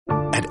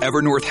At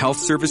Evernorth Health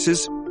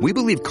Services, we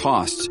believe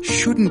costs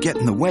shouldn't get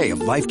in the way of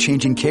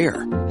life-changing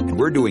care, and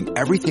we're doing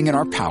everything in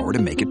our power to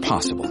make it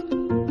possible.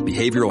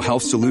 Behavioral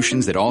health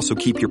solutions that also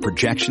keep your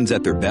projections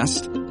at their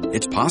best?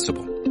 It's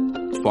possible.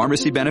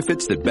 Pharmacy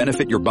benefits that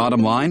benefit your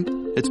bottom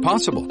line? It's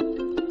possible.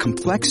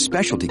 Complex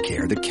specialty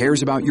care that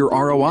cares about your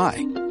ROI?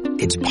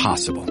 It's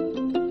possible.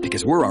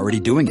 Because we're already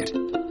doing it.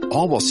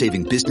 All while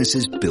saving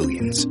businesses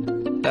billions.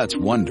 That's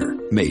Wonder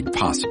made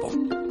possible.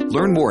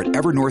 Learn more at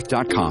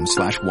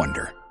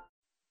evernorth.com/wonder.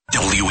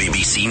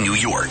 WABC New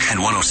York and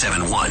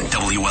 107.1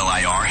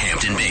 WLIR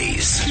Hampton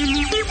Bays.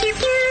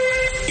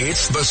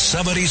 It's the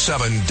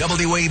 77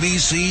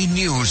 WABC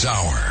News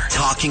Hour.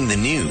 Talking the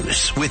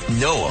news with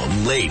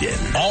Noam, Laden.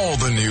 All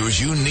the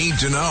news you need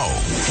to know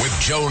with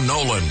Joe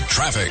Nolan,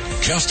 traffic,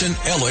 Justin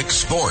Ellick,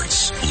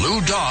 sports, Lou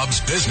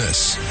Dobbs,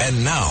 business.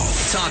 And now,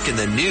 Talking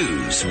the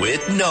news with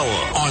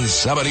Noam on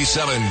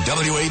 77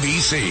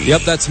 WABC.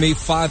 Yep, that's me,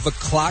 5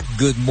 o'clock.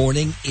 Good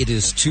morning. It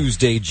is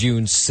Tuesday,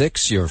 June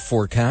 6th. Your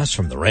forecast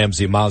from the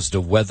Ramsey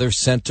Mazda Weather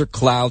Center.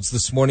 Clouds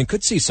this morning.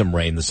 Could see some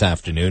rain this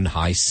afternoon.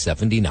 High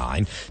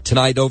 79.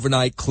 Tonight,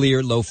 overnight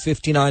clear, low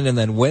 59, and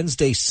then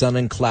Wednesday, sun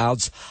and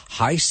clouds,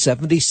 high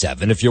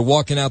 77. If you're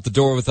walking out the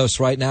door with us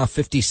right now,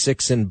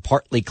 56 and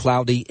partly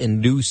cloudy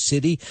in New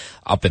City,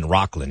 up in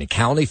Rockland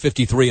County,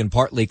 53 and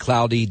partly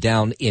cloudy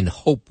down in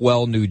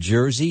Hopewell, New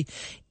Jersey,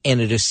 and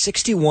it is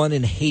 61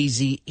 and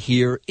hazy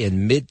here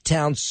in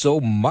Midtown. So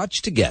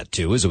much to get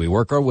to as we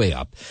work our way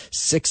up.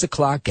 6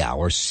 o'clock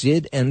hour,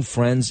 Sid and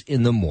Friends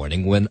in the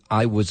morning. When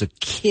I was a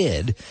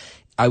kid,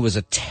 I was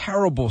a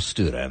terrible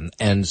student,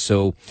 and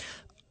so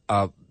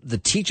the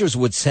teachers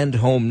would send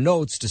home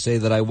notes to say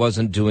that I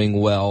wasn't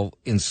doing well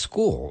in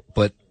school.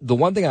 But the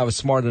one thing I was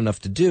smart enough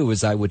to do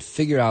is I would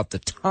figure out the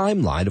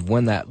timeline of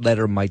when that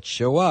letter might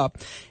show up,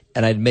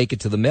 and I'd make it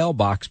to the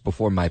mailbox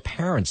before my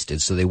parents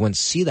did, so they wouldn't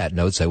see that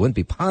note, so I wouldn't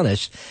be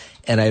punished.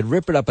 And I'd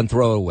rip it up and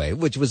throw it away,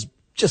 which was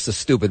just a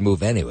stupid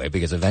move anyway,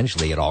 because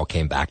eventually it all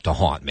came back to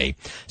haunt me.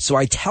 So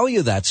I tell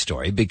you that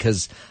story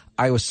because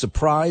I was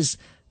surprised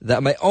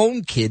that my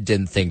own kid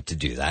didn't think to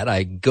do that.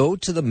 I go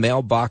to the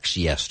mailbox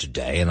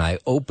yesterday, and I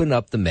open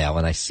up the mail,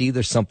 and I see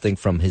there's something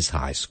from his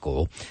high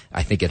school.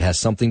 I think it has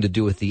something to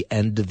do with the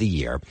end of the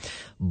year.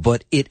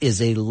 But it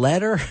is a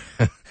letter.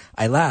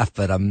 I laugh,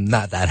 but I'm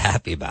not that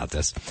happy about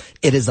this.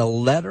 It is a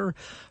letter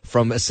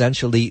from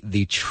essentially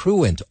the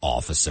truant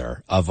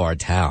officer of our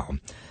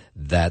town,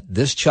 that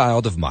this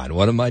child of mine,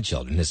 one of my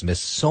children, has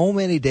missed so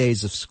many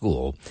days of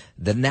school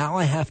that now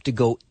I have to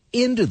go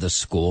into the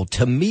school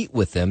to meet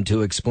with him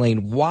to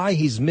explain why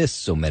he's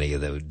missed so many of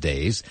those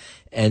days.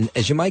 And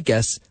as you might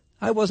guess,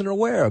 I wasn't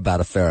aware about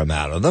a fair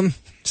amount of them.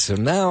 So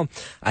now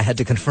I had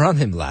to confront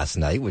him last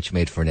night, which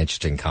made for an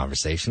interesting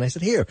conversation. I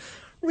said, here,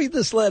 read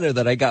this letter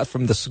that I got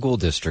from the school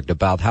district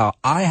about how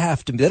I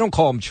have to, they don't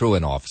call them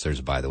truant officers,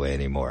 by the way,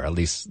 anymore, at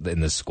least in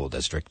this school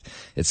district.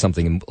 It's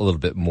something a little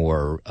bit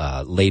more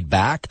laid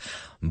back.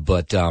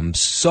 But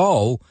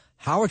so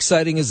how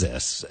exciting is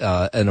this?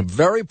 And a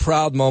very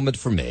proud moment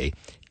for me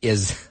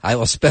is I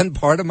will spend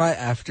part of my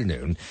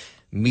afternoon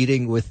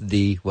meeting with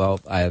the, well,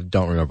 I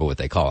don't remember what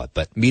they call it,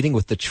 but meeting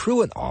with the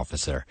truant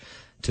officer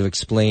to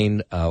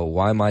explain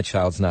why my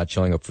child's not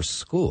showing up for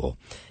school.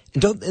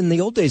 And in the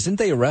old days, didn't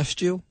they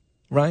arrest you?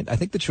 Right? I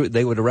think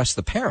they would arrest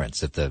the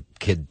parents if the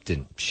kid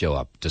didn't show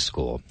up to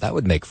school. That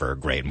would make for a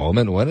great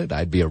moment, wouldn't it?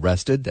 I'd be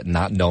arrested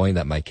not knowing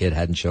that my kid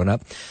hadn't shown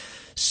up.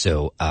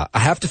 So I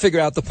have to figure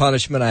out the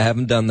punishment. I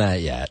haven't done that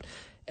yet.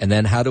 And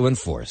then how to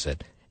enforce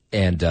it.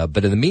 And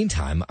but in the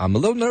meantime, I'm a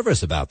little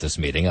nervous about this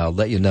meeting. I'll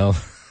let you know.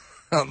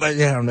 I'll let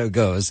you know how it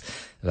goes.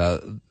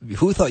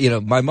 Who thought,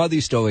 my mother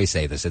used to always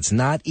say this, it's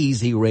not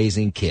easy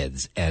raising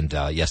kids. And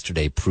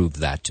yesterday proved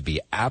that to be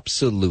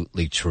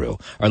absolutely true. All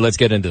right, let's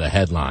get into the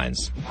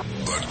headlines.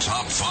 The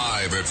top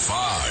 5 at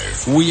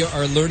 5. We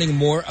are learning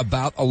more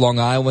about a Long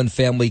Island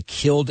family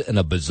killed in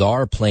a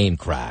bizarre plane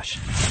crash.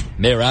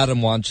 Mayor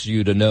Adam wants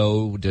you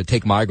to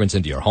take migrants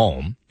into your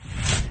home.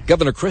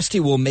 Governor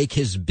Christie will make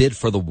his bid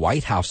for the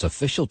White House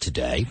official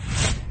today.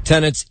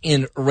 Tenants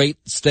in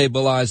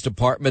rate-stabilized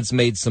apartments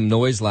made some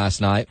noise last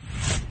night.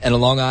 And a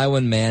Long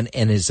Island man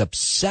and his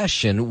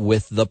obsession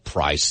with The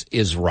Price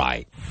is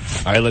Right.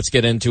 All right, let's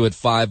get into it.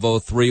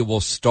 5:03.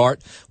 We'll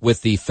start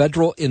with the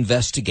federal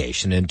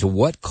investigation into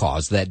what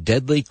caused that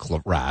deadly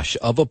crash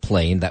of a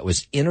plane that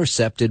was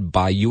intercepted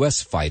by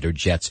U.S. fighter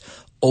jets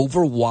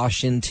over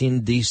Washington,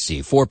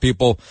 D.C. 4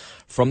 people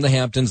from the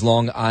Hamptons,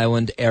 Long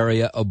Island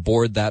area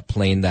aboard that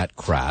plane that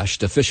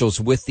crashed. Officials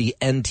with the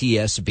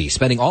NTSB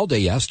spending all day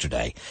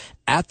yesterday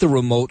at the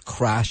remote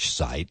crash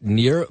site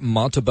near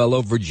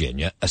Montebello,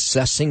 Virginia,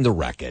 assessing the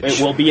wreckage.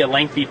 It will be a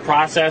lengthy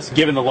process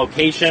given the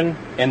location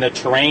and the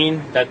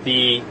terrain that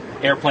the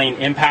airplane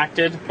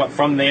impacted. But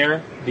from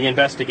there, the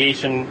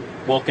investigation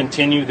will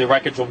continue. The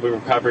wreckage will be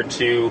recovered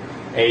to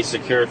a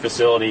secure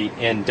facility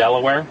in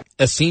Delaware.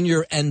 A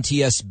senior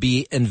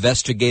NTSB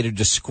investigator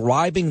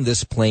describing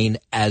this plane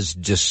as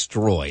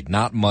destroyed,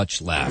 not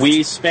much left.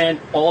 We spent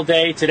all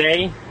day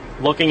today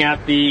looking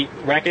at the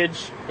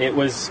wreckage. It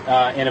was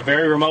in a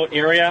very remote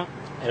area,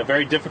 in a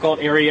very difficult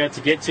area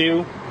to get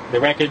to. The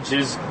wreckage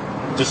is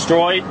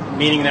destroyed,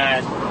 meaning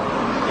that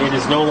it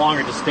is no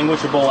longer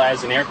distinguishable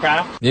as an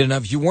aircraft. Now,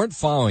 if you weren't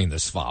following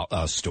this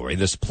story,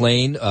 this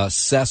plane,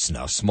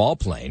 Cessna, small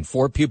plane,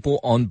 4 people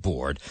on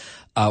board,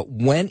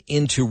 went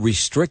into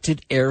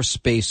restricted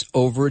airspace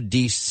over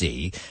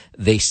D.C.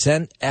 They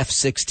sent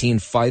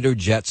F-16 fighter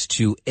jets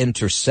to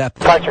intercept.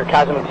 Departure,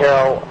 Cosmic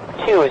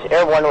 02 is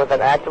airborne with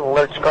an active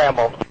alert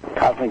scramble.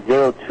 Cosmic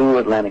 02,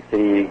 Atlantic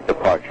City,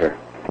 departure.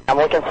 I'm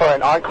looking for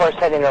an on-course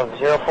heading of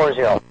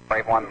 040.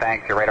 Wave 1,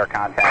 thanks. Your radar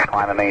contact,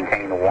 climb and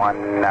maintain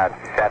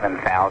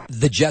 17,000.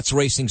 The jets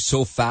racing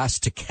so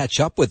fast to catch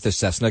up with the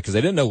Cessna because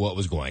they didn't know what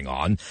was going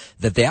on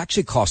that they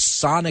actually caused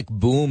sonic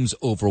booms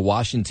over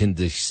Washington,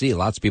 D.C.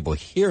 Lots of people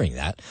hearing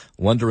that,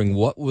 wondering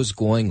what was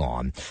going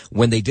on.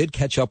 When they did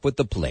catch up with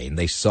the plane,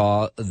 they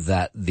saw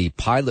that the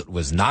pilot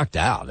was knocked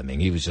out. I mean,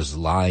 he was just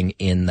lying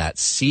in that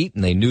seat,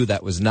 and they knew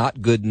that was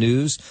not good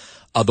news.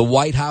 The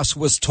White House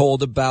was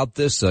told about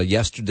this.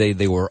 Yesterday,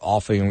 they were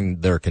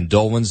offering their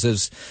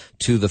condolences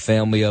to the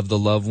family of the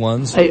loved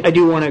ones. I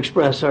do want to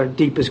express our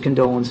deepest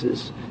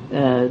condolences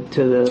to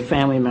the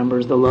family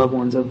members, the loved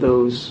ones of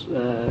those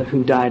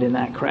who died in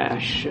that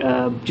crash.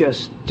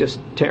 Just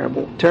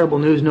terrible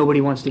news.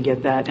 Nobody wants to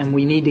get that, and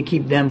we need to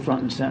keep them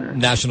front and center.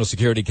 National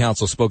Security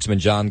Council spokesman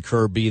John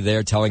Kirby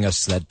there telling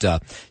us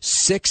that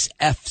 6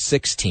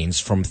 F-16s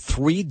from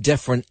 3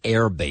 different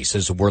air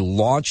bases were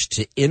launched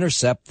to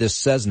intercept this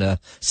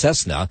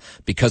Cessna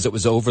because it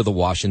was over the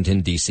Washington,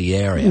 D.C.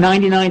 area.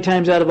 99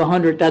 times out of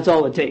 100, that's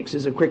all it takes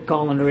is a quick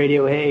call on the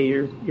radio. Hey,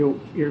 you're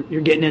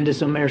getting into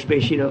some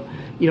airspace you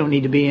don't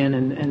need to be in,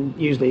 and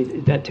usually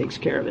that takes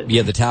care of it.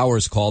 Yeah, the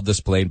towers called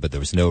this plane, but there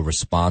was no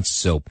response.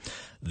 So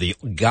the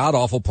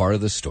god-awful part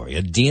of the story,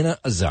 Adina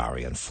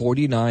Azarian,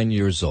 49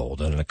 years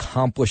old, an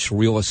accomplished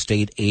real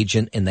estate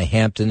agent in the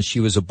Hamptons. She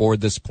was aboard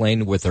this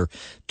plane with her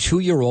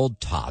 2-year-old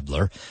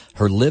toddler,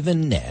 her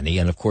live-in nanny,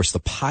 and, of course, the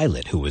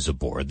pilot who was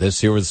aboard this.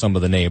 Here were some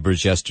of the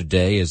neighbors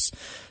yesterday is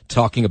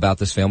talking about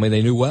this family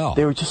they knew well.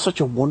 They were just such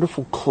a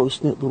wonderful,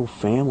 close-knit little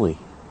family.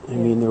 I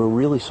mean, they were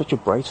really such a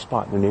bright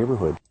spot in the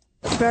neighborhood.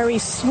 Very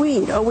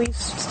sweet. Always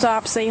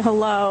stop, say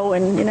hello,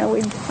 and,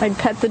 I'd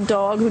pet the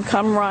dog who'd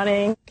come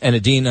running. And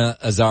Adina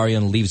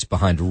Azarian leaves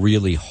behind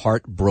really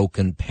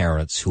heartbroken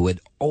parents who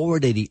had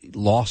already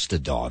lost a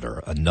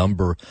daughter a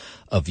number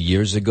of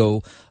years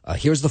ago.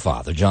 Here's the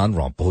father, John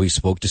Rumpel. He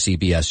spoke to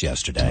CBS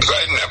yesterday.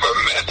 I never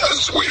met a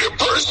sweeter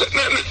person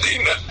than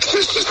Adina.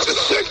 This is the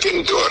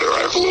second daughter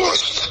I've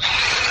lost,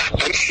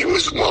 and she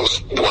was the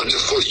most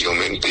wonderful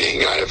human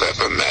being I have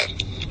ever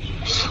met.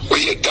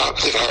 We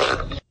adopted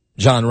her.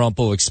 John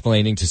Rumpel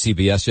explaining to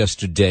CBS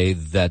yesterday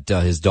that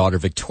his daughter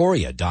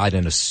Victoria died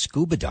in a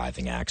scuba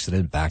diving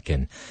accident back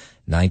in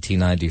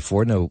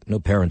 1994. No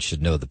parent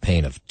should know the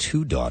pain of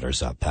 2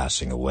 daughters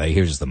passing away.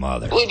 Here's the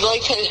mother. We'd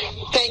like to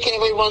thank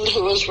everyone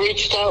who has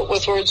reached out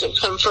with words of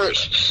comfort.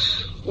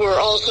 We're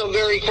also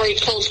very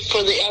grateful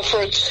for the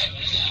efforts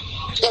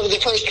of the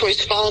first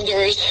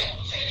responders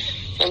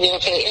and the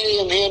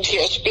FAA and the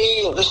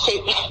NTSB and the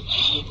state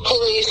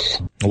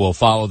police. We'll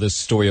follow this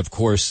story, of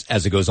course,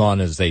 as it goes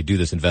on as they do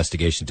this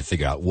investigation to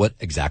figure out what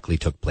exactly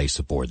took place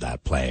aboard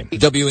that plane.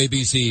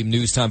 WABC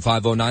News Time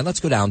 509.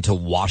 Let's go down to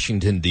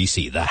Washington,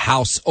 D.C. The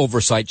House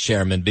Oversight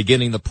Chairman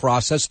beginning the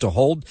process to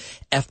hold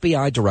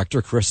FBI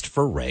Director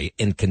Christopher Wray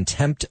in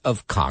contempt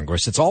of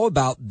Congress. It's all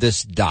about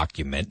this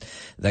document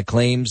that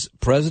claims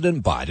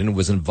President Biden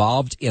was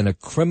involved in a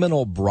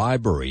criminal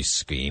bribery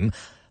scheme.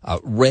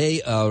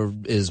 Wray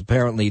is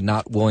apparently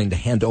not willing to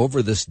hand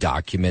over this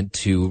document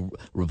to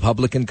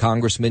Republican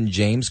Congressman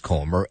James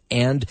Comer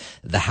and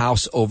the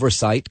House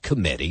Oversight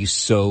Committee.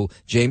 So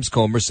James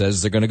Comer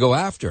says they're going to go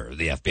after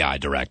the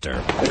FBI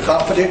director. The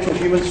confidential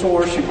human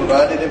source who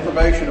provided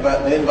information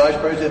about then Vice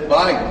President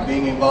Biden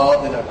being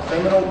involved in a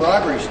criminal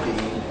bribery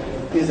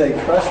scheme is a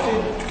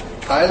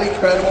trusted, highly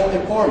credible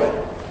informant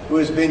who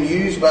has been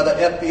used by the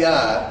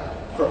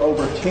FBI for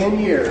over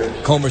 10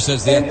 years. Comer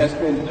says and has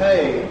been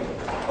paid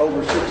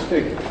over 6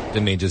 figures.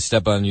 Didn't mean to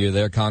step on you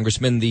there,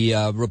 Congressman.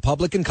 The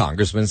Republican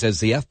congressman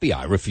says the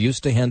FBI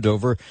refused to hand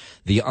over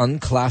the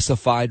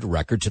unclassified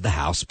record to the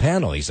House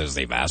panel. He says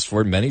they've asked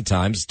for it many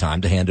times. It's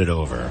time to hand it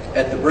over.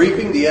 At the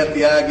briefing, the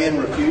FBI again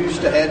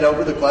refused to hand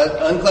over the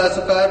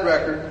unclassified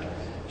record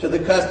to the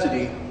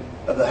custody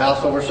of the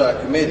House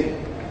Oversight Committee.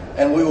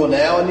 And we will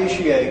now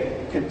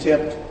initiate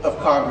contempt of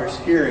Congress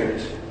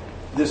hearings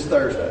this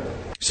Thursday.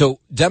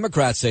 So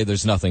Democrats say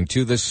there's nothing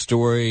to this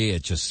story.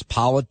 It's just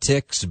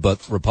politics.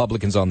 But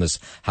Republicans on this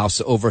House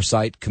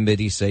Oversight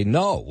Committee say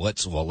no.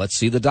 Let's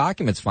see the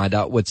documents, find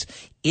out what's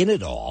in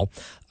it all.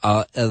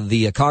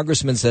 The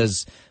congressman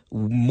says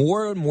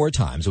more and more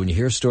times when you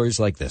hear stories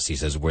like this, he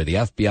says, where the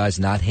FBI is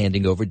not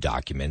handing over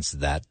documents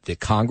that the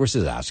Congress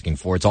is asking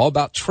for, it's all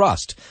about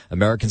trust.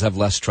 Americans have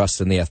less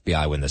trust in the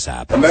FBI when this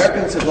happens.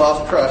 Americans have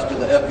lost trust in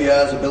the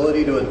FBI's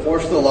ability to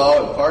enforce the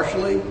law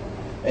impartially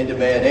and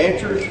demand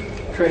answers,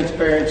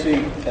 transparency,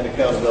 and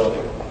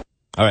accountability.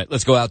 All right,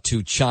 let's go out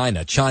to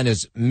China.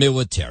 China's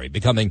military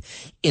becoming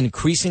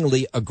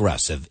increasingly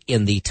aggressive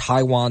in the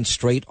Taiwan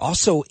Strait,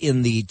 also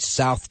in the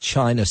South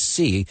China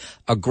Sea,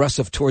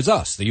 aggressive towards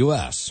us, the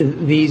U.S.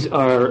 These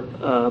are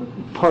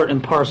part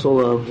and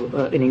parcel of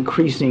an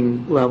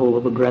increasing level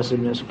of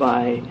aggressiveness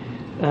by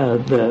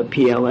the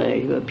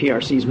PLA, the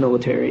PRC's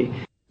military.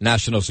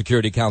 National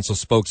Security Council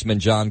spokesman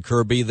John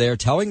Kirby there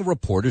telling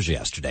reporters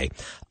yesterday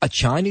a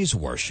Chinese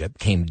warship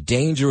came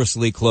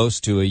dangerously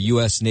close to a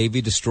U.S. Navy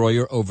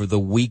destroyer over the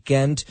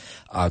weekend.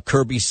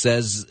 Kirby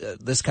says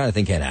this kind of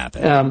thing can't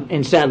happen.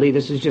 And sadly,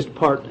 this is just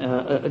part,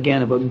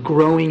 again, of a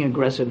growing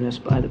aggressiveness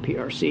by the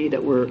PRC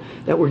that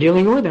we're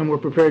dealing with, and we're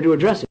prepared to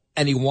address it.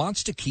 And he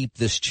wants to keep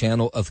this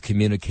channel of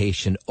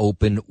communication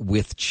open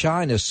with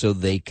China so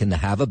they can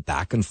have a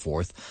back and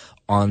forth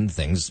on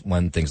things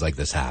when things like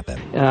this happen.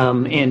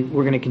 And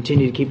we're going to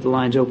continue to keep the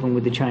lines open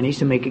with the Chinese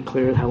to make it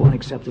clear how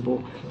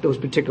unacceptable those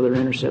particular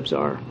intercepts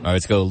are. All right,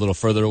 let's go a little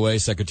further away.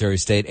 Secretary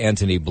of State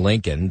Antony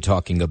Blinken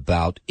talking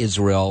about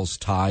Israel's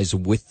ties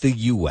with the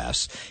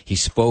U.S. He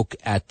spoke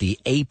at the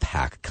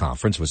AIPAC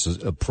conference, which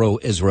was a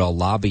pro-Israel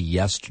lobby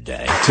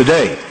yesterday.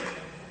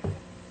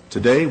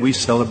 Today we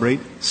celebrate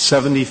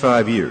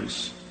 75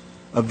 years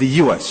of the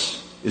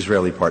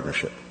U.S.-Israeli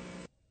partnership.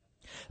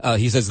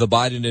 He says the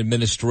Biden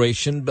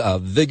administration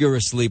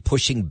vigorously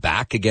pushing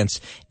back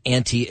against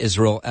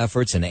anti-Israel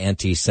efforts and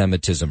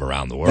anti-Semitism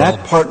around the world.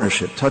 That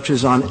partnership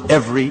touches on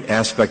every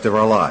aspect of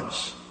our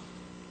lives,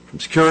 from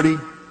security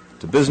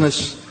to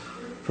business,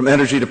 from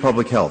energy to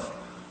public health.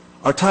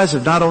 Our ties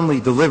have not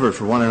only delivered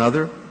for one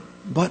another,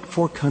 but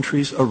for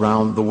countries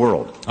around the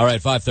world. All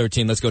right,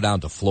 5:13, let's go down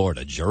to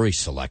Florida. Jury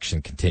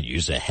selection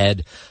continues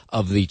ahead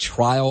of the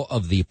trial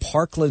of the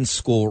Parkland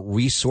School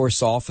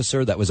resource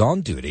officer that was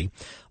on duty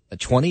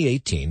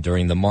 2018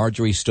 during the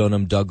Marjorie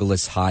Stoneman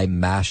Douglas High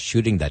mass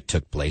shooting that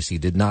took place. He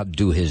did not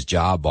do his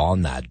job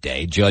on that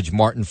day. Judge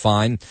Martin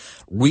Fine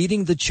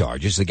reading the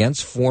charges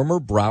against former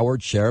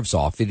Broward Sheriff's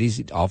Office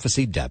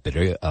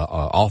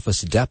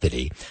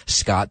Deputy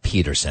Scott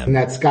Peterson. And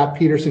that Scott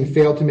Peterson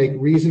failed to make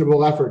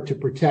reasonable effort to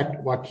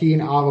protect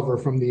Joaquin Oliver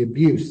from the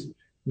abuse,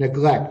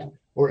 neglect,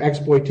 or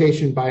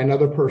exploitation by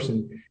another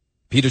person.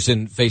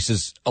 Peterson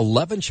faces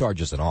 11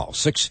 charges in all.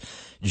 6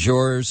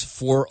 jurors,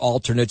 4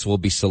 alternates will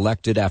be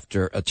selected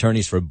after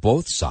attorneys for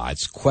both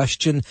sides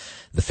question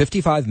the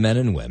 55 men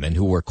and women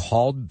who were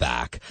called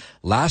back.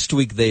 Last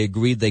week, they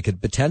agreed they could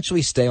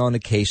potentially stay on the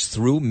case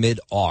through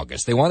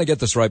mid-August. They want to get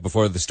this right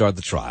before they start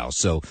the trial.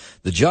 So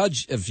the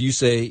judge, if you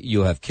say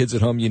you have kids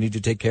at home you need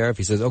to take care of,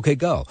 he says, okay,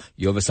 go.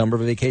 You have a summer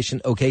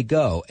vacation, okay,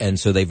 go. And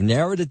so they've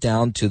narrowed it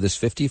down to this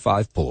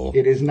 55 pool.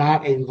 It is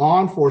not a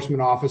law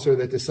enforcement officer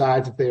that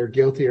decides if they are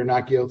guilty or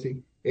not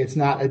guilty. It's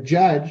not a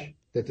judge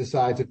that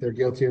decides if they're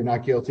guilty or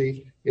not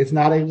guilty. It's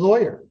not a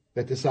lawyer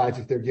that decides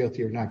if they're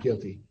guilty or not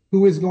guilty.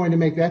 Who is going to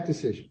make that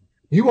decision?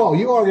 You are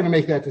going to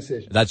make that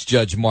decision. That's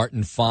Judge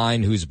Martin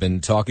Fine, who's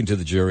been talking to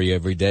the jury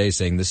every day,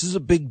 saying this is a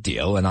big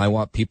deal, and I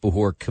want people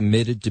who are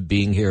committed to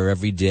being here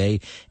every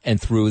day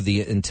and through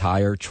the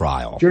entire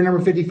trial. Juror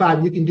number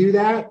 55, you can do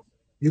that?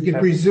 You can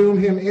presume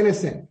him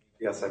innocent?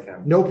 Yes, I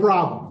can. No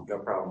problem. No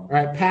problem. All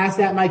right, pass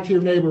that mic to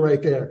your neighbor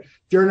right there.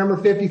 Juror number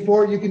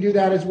 54, you can do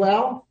that as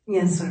well?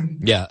 Yes, sir.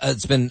 Yeah,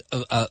 it's been,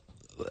 I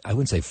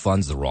wouldn't say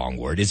fun's the wrong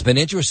word. It's been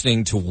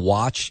interesting to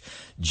watch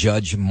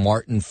Judge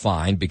Martin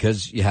Fine,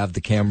 because you have the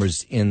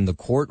cameras in the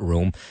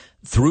courtroom,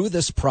 through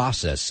this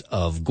process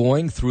of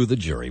going through the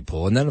jury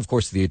pool. And then, of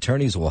course, the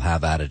attorneys will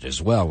have at it as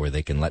well, where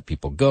they can let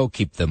people go,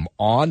 keep them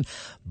on.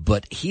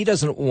 But he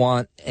doesn't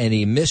want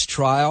any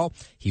mistrial.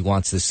 He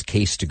wants this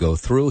case to go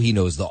through. He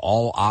knows that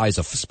all eyes,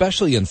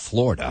 especially in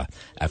Florida,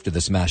 after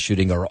this mass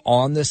shooting, are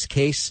on this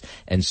case.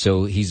 And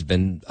so he's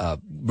been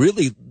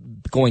really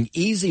going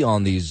easy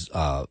on these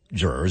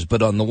jurors,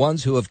 but on the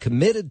ones who have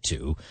committed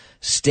to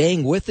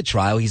staying with the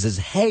trial, he says,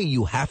 hey,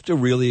 you have to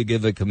really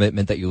give a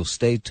commitment that you'll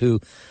stay to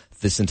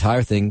this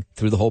entire thing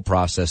through the whole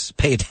process.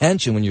 Pay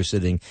attention when you're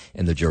sitting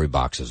in the jury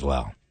box as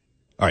well.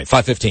 All right,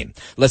 5:15.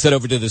 Let's head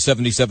over to the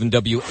 77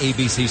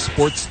 WABC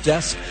Sports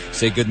Desk.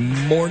 Say good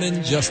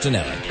morning, Justin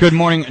Ellick. Good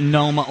morning,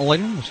 Noam,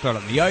 Laden. We'll start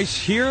on the ice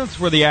here. That's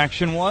where the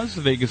action was.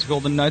 The Vegas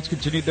Golden Knights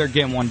continued their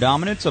Game 1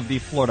 dominance of the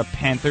Florida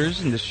Panthers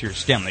in this year's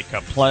Stanley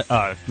Cup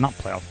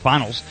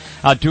finals,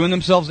 doing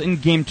themselves in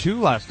Game 2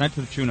 last night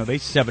to the tune of a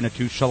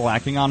 7-2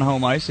 shellacking on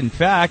home ice. In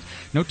fact,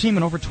 no team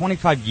in over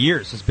 25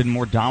 years has been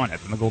more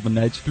dominant than the Golden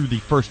Knights through the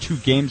first 2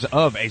 games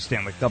of a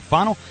Stanley Cup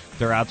final.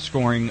 They're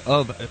outscoring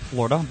of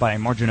Florida by a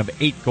margin of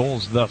 8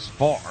 goals thus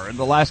far.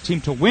 The last team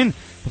to win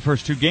the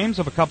first 2 games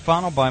of a Cup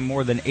final by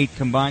more than 8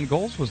 combined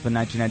goals was the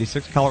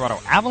 1996 Colorado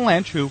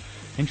Avalanche, who,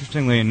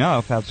 interestingly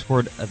enough,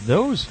 outscored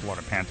those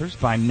Florida Panthers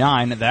by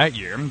 9 that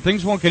year. And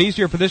things won't get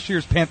easier for this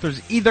year's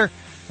Panthers either,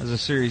 as the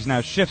series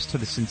now shifts to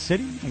the Sin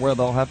City, where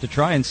they'll have to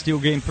try and steal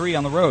Game 3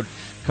 on the road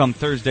come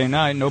Thursday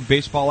night. No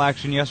baseball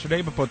action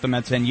yesterday, but both the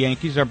Mets and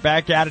Yankees are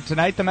back at it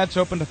tonight. The Mets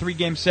opened a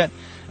 3-game set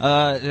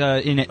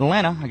in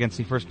Atlanta against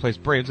the first-place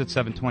Braves at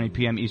 7:20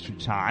 p.m. Eastern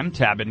Time.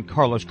 Tab and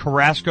Carlos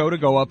Carrasco to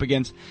go up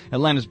against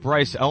Atlanta's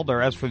Bryce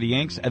Elder. As for the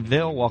Yanks,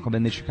 they'll welcome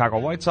in the Chicago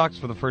White Sox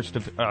for the first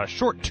of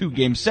short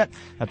two-game set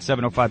at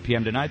 7:05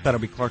 p.m. tonight. That'll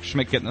be Clark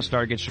Schmidt getting the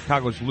start against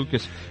Chicago's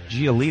Lucas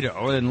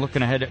Giolito. And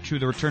looking ahead to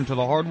the return to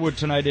the hardwood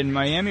tonight in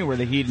Miami, where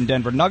the Heat and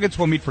Denver Nuggets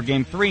will meet for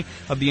Game 3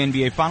 of the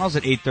NBA Finals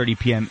at 8:30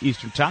 p.m.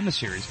 Eastern Time. The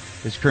series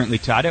is currently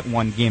tied at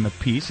 1 game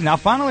apiece. Now,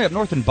 finally up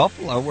north in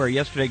Buffalo, where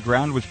yesterday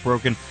ground was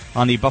broken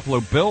on the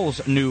Buffalo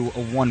Bills' new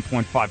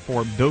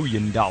 $1.54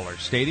 billion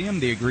stadium.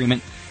 The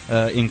agreement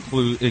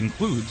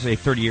includes a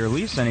 30-year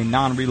lease and a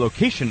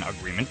non-relocation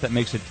agreement that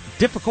makes it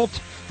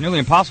difficult, nearly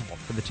impossible,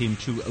 for the team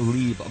to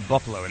leave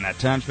Buffalo in that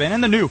time span.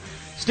 And the new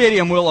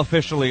stadium will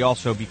officially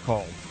also be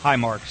called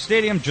Highmark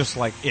Stadium, just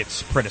like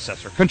its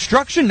predecessor.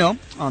 Construction,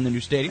 on the new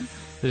stadium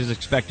that is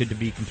expected to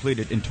be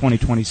completed in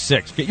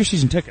 2026. Get your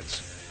season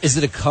tickets. Is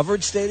it a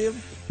covered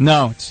stadium?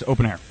 No, it's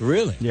open air.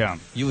 Really? Yeah.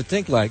 You would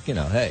think,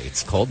 hey,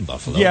 it's cold in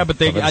Buffalo. Yeah, but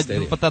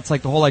but that's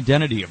like the whole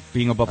identity of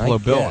being a Buffalo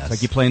Bill. It's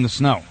like you play in the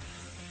snow.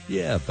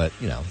 Yeah, but,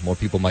 more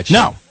people might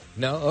show.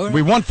 No?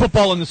 We want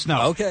football in the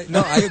snow. Okay.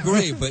 No, I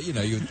agree, but,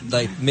 you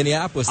like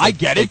Minneapolis. I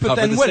get it, but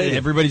then what?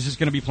 Everybody's just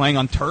going to be playing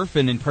on turf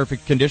and in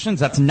perfect conditions?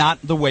 That's not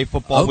the way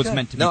football was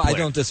meant to be played. No, I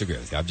don't disagree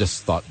with you. I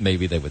just thought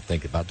maybe they would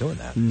think about doing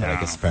that. No. But I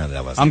guess apparently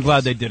that wasn't I'm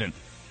glad they didn't.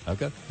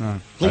 Okay.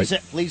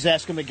 Please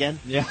ask him again.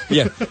 Yeah.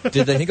 Yeah.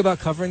 Did they think about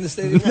covering the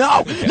stadium?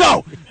 No.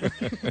 All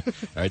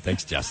right.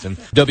 Thanks, Justin.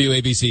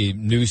 WABC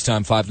News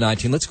Time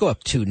 519. Let's go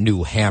up to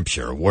New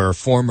Hampshire, where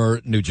former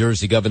New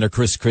Jersey Governor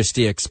Chris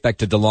Christie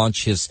expected to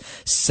launch his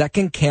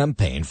second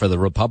campaign for the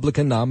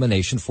Republican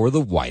nomination for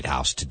the White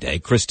House today.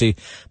 Christie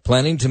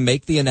planning to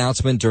make the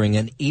announcement during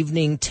an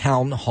evening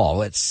town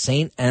hall at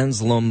St.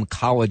 Anselm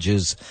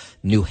College's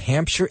New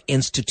Hampshire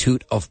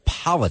Institute of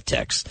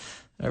Politics.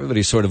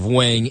 Everybody's sort of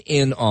weighing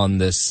in on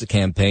this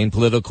campaign.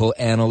 Political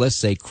analysts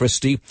say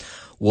Christie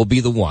will be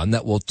the one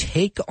that will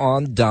take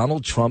on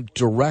Donald Trump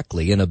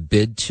directly in a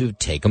bid to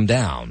take him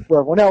down.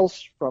 Where everyone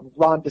else, from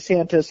Ron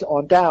DeSantis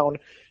on down,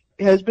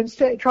 has been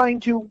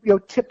trying to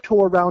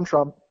tiptoe around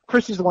Trump.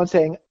 Christie's the one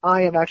saying,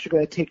 I am actually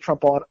going to take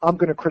Trump on. I'm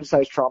going to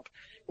criticize Trump.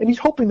 And he's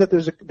hoping that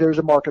there's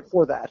a market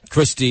for that.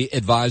 Christie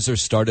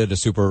advisors started a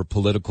super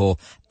political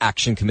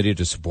action committee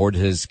to support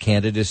his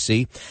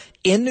candidacy.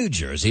 In New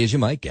Jersey, as you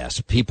might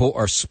guess, people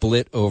are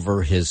split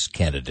over his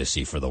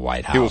candidacy for the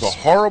White House. He was a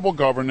horrible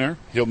governor.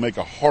 He'll make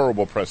a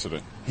horrible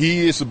president.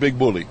 He is a big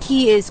bully.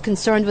 He is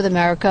concerned with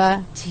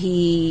America.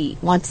 He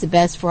wants the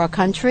best for our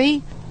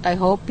country. I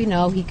hope, he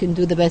can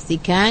do the best he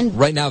can.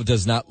 Right now, it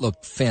does not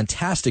look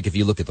fantastic if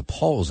you look at the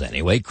polls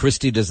anyway.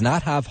 Christie does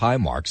not have high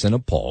marks in a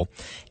poll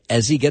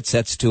as he gets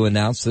set to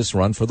announce this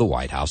run for the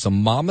White House. A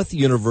Monmouth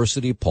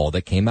University poll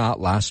that came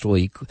out last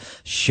week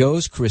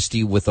shows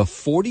Christie with a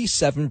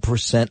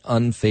 47%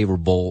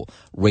 unfavorable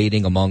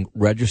rating among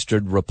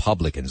registered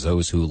Republicans,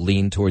 those who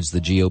lean towards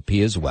the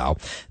GOP as well.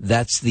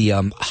 That's the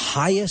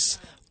highest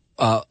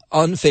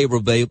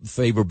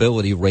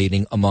unfavorability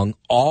rating among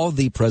all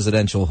the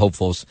presidential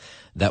hopefuls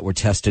that were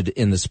tested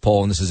in this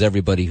poll. And this is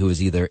everybody who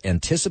is either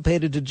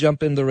anticipated to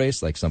jump in the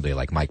race, like somebody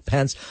like Mike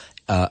Pence,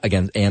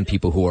 and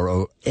people who are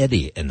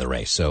already in the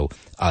race. So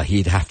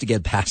he'd have to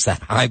get past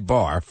that high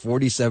bar,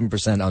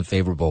 47%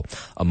 unfavorable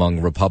among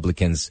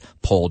Republicans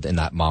polled in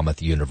that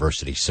Monmouth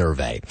University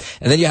survey.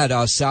 And then you had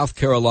South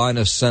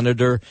Carolina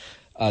Senator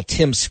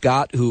Tim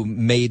Scott, who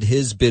made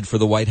his bid for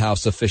the White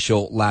House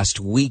official last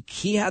week.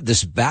 He had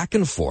this back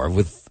and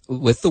forth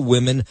with the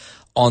women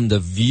on The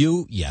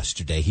View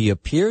yesterday. He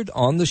appeared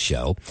on the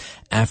show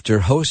after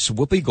hosts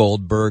Whoopi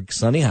Goldberg,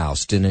 Sunny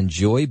Houston, and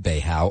Joy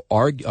Behar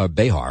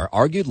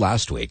argued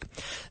last week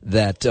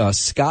that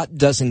Scott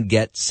doesn't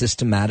get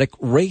systematic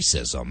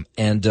racism.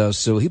 And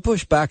so he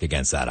pushed back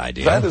against that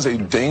idea. That is a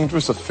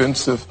dangerous,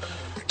 offensive,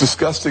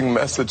 disgusting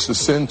message to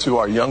send to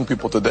our young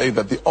people today,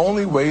 that the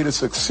only way to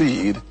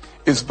succeed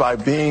is by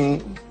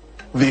being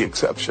the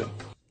exception.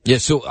 Yeah,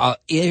 so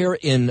here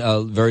in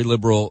very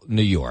liberal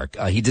New York,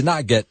 he did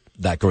not get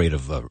that great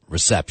of a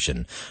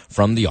reception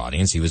from the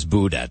audience. He was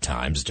booed at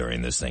times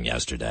during this thing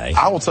yesterday.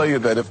 I will tell you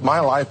that if my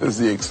life is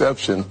the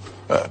exception,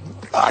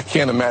 I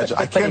can't imagine.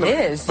 But it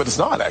is. But it's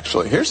not,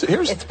 actually. It's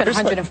been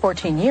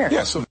 114 years.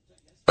 Yeah, so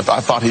I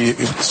thought he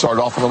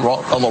started off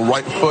on the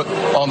right foot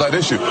on that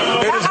issue. It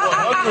is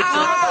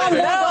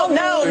 100%.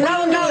 No,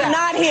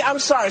 not here. I'm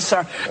sorry,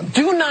 sir.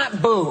 Do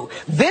not boo.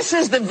 This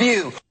is The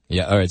View.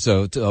 Yeah, all right,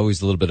 so it's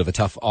always a little bit of a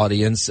tough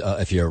audience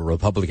if you're a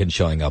Republican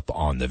showing up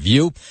on The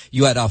View.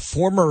 You had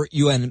former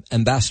UN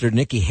Ambassador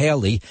Nikki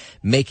Haley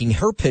making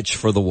her pitch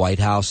for the White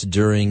House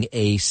during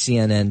a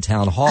CNN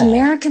town hall.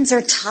 Americans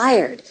are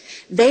tired.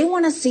 They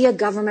want to see a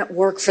government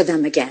work for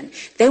them again.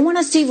 They want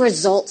to see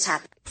results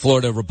happen.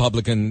 Florida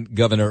Republican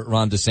Governor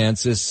Ron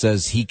DeSantis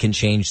says he can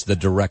change the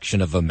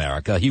direction of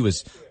America. He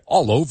was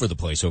all over the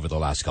place over the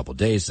last couple of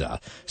days.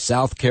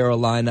 South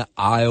Carolina,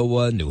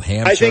 Iowa, New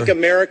Hampshire. I think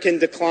American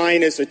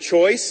decline is a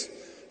choice,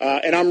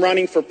 and I'm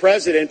running for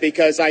president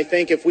because I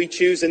think if we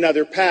choose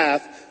another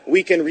path,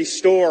 we can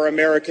restore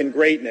American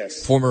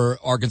greatness. Former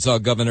Arkansas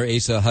Governor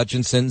Asa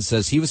Hutchinson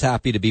says he was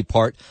happy to be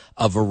part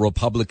of a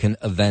Republican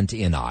event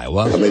in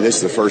Iowa. I mean, this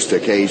is the first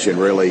occasion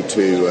really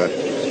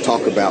to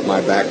talk about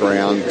my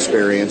background,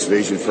 experience,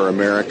 vision for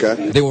America.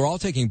 They were all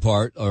taking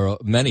part, or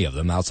many of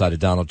them outside of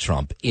Donald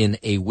Trump, in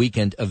a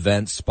weekend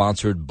event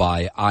sponsored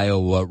by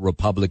Iowa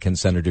Republican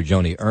Senator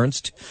Joni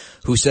Ernst,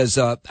 who says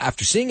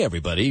after seeing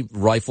everybody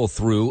rifle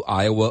through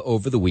Iowa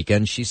over the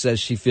weekend, she says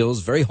she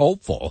feels very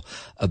hopeful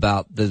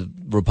about the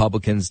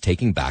Republicans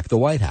taking back the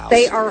White House.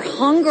 They are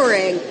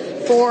hungering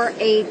for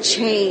a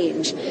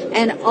change,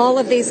 and all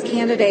of these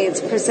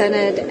candidates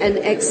presented an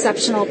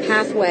exceptional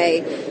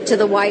pathway to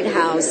the White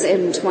House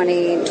in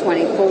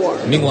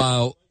 2024.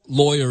 Meanwhile,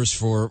 lawyers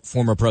for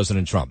former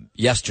President Trump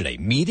yesterday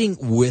meeting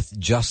with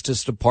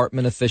Justice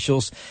Department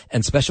officials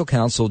and special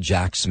counsel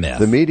Jack Smith.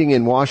 The meeting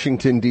in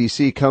Washington,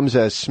 D.C. comes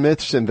as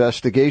Smith's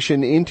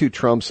investigation into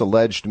Trump's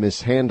alleged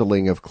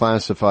mishandling of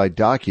classified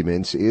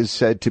documents is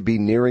said to be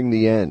nearing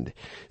the end.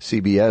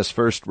 CBS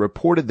first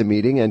reported the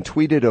meeting and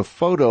tweeted a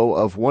photo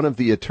of one of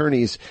the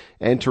attorneys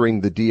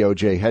entering the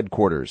DOJ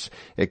headquarters.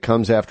 It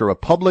comes after a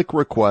public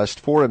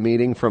request for a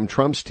meeting from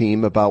Trump's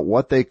team about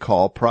what they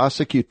call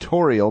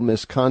prosecutorial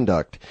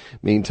misconduct.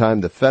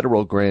 Meantime, the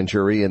federal grand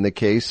jury in the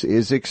case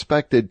is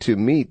expected to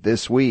meet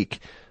this week.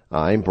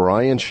 I'm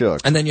Brian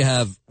Shook. And then you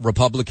have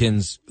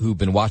Republicans who've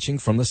been watching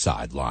from the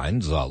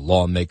sidelines,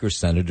 lawmakers,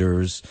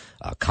 senators,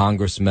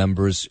 Congress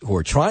members who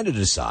are trying to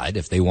decide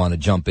if they want to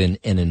jump in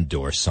and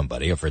endorse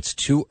somebody, if it's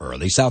too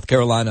early. South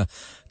Carolina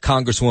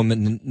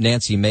Congresswoman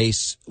Nancy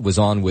Mace was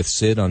on with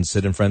Sid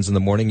and Friends in the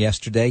Morning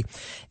yesterday.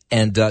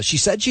 And she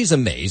said she's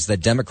amazed that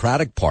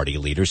Democratic Party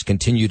leaders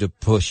continue to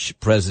push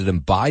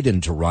President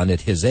Biden to run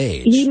at his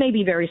age. He may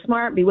be very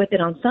smart, be with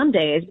it on some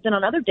days, but then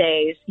on other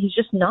days, he's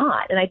just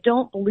not. And I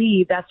don't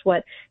believe that's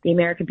what the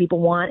American people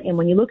want. And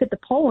when you look at the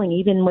polling,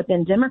 even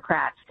within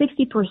Democrats,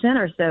 60%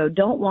 or so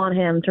don't want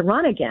him to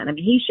run again. I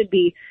mean, he should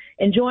be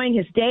enjoying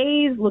his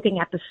days, looking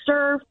at the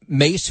surf.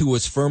 Mace, who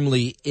was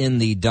firmly in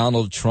the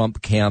Donald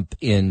Trump camp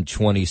in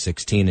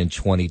 2016 and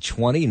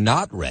 2020,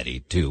 not ready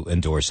to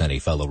endorse any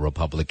fellow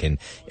Republican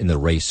in the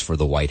race for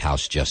the White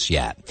House just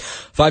yet.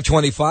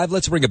 525,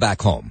 let's bring it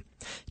back home.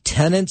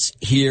 Tenants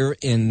here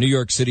in New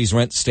York City's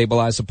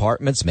rent-stabilized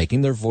apartments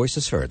making their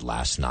voices heard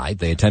last night.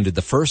 They attended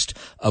the first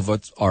of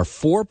our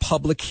 4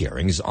 public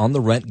hearings on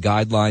the Rent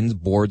Guidelines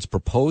Board's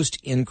proposed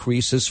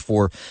increases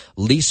for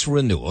lease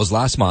renewals.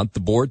 Last month, the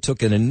board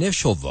took an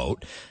initial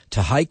vote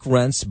to hike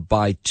rents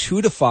by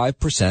 2 to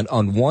 5%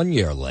 on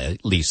 1-year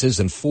leases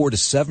and 4 to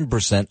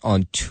 7%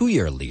 on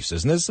 2-year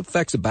leases. And this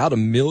affects about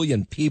 1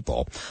 million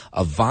people.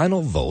 A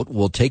final vote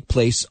will take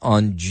place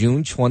on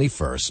June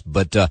 21st.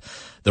 But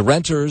the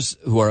renters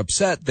who are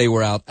upset, they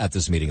were out at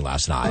this meeting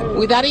last night.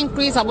 With that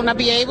increase, I want to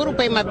be able to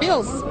pay my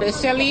bills,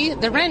 especially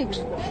the rent.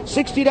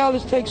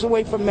 $60 takes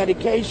away from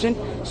medication.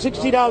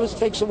 $60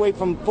 takes away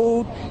from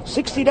food.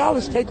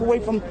 $60 take away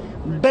from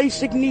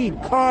basic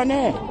need, car and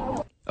air.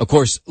 Of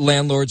course,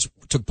 landlords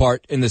took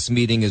part in this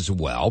meeting as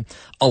well.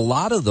 A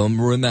lot of them,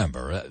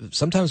 remember,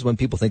 sometimes when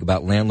people think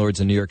about landlords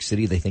in New York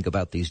City, they think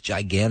about these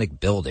gigantic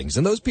buildings,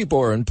 and those people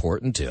are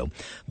important too.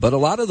 But a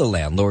lot of the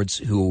landlords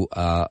who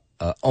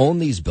own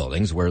these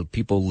buildings where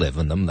people live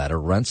in them that are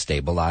rent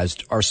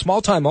stabilized are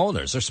small-time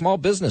owners, they're small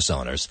business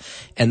owners.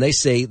 And they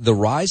say the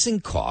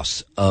rising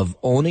costs of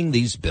owning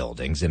these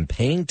buildings and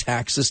paying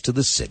taxes to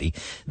the city,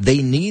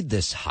 they need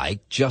this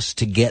hike just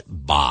to get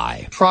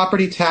by.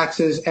 Property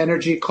taxes,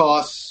 energy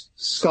costs,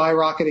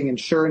 skyrocketing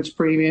insurance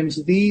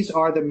premiums, these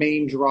are the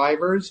main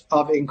drivers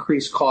of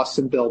increased costs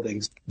in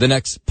buildings. The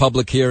next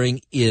public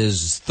hearing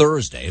is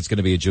Thursday. It's going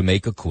to be at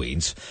Jamaica,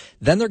 Queens.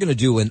 Then they're going to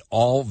do an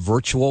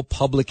all-virtual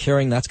public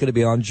hearing. That's going to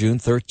be on June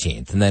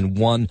 13th. And then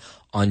one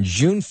on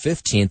June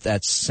 15th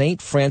at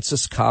St.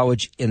 Francis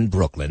College in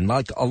Brooklyn.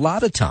 Like a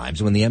lot of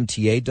times when the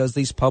MTA does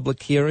these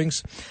public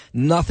hearings,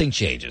 nothing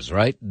changes,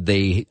 right?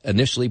 They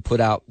initially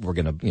put out, we're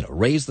going to,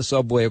 raise the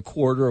subway a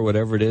quarter or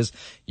whatever it is.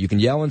 You can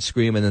yell and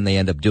scream, and then they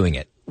end up doing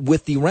it.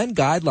 With the Rent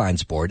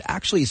Guidelines Board,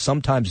 actually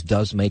sometimes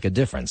does make a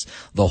difference.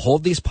 They'll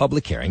hold these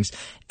public hearings,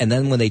 and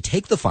then when they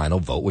take the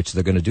final vote, which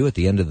they're going to do at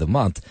the end of the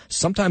month,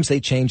 sometimes they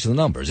change the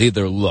numbers,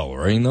 either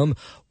lowering them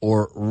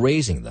or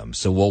raising them.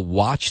 So we'll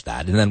watch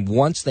that. And then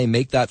once they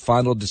make that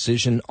final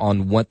decision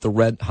on what the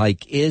rent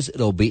hike is,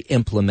 it'll be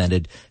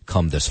implemented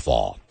come this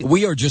fall.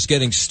 We are just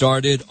getting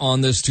started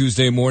on this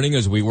Tuesday morning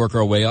as we work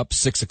our way up.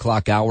 6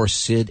 o'clock hour,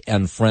 Sid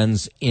and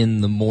Friends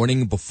in the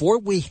Morning. Before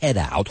we head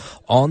out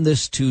on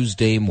this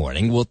Tuesday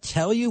morning, we'll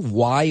tell you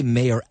why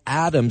Mayor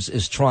Adams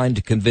is trying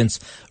to convince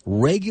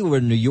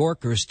regular New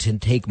Yorkers to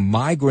take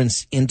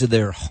migrants into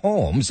their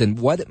homes and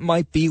what it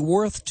might be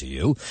worth to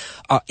you.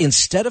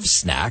 Instead of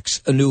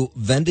snacks, a new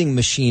vending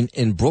machine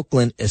in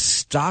Brooklyn is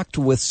stocked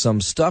with some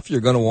stuff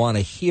you're going to want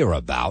to hear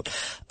about.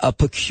 A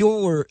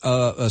peculiar,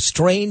 a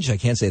strange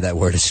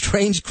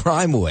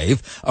crime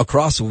wave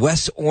across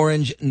West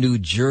Orange, New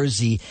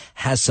Jersey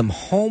has some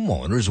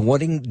homeowners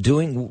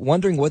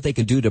wondering what they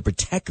can do to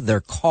protect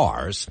their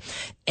cars.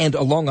 And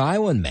a Long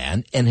Island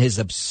man and his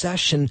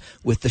obsession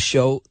with the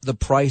show The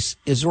Price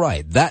is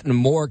Right. That and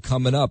more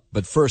coming up.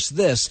 But first,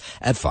 this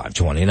at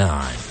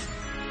 5:29.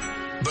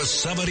 The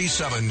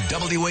 77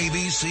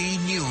 WABC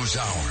News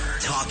Hour.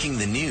 Talking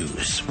the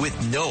news with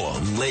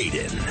Noam,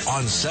 Laden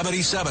on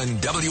 77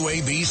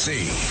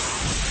 WABC.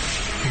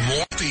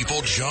 More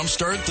people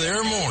jumpstart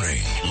their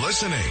morning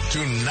listening to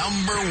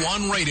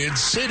 #1 rated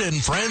Sid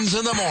and Friends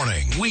in the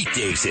Morning.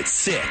 Weekdays at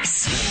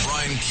 6.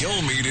 Brian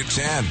Kilmeade at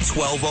 10.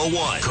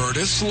 12:01.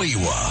 Curtis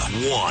Lewa.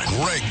 1.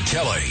 Greg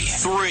Kelly.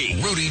 3.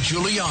 Rudy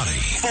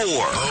Giuliani.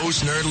 4.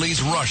 Post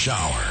Nerdly's Rush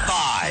Hour.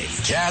 5.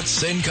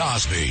 Katz and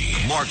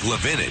Cosby. Mark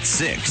Levin at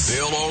 6.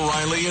 Bill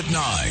O'Reilly at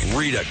 9.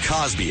 Rita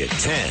Cosby at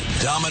 10.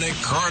 Dominic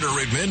Carter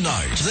at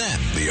midnight. Then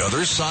The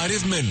Other Side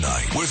of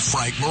Midnight with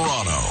Frank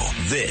Morano.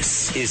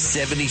 This is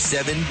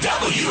 77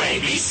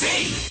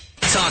 WABC.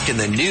 Talking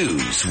the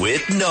news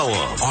with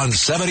Noam on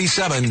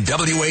 77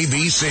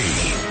 WABC.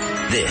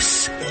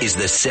 This is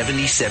the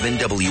 77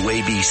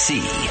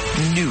 WABC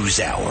News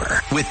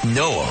Hour with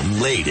Noam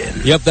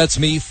Laden. Yep, that's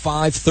me,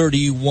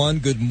 5:31.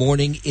 Good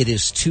morning. It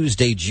is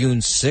Tuesday,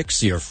 June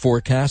 6th. Your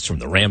forecast from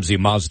the Ramsey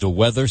Mazda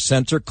Weather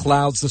Center.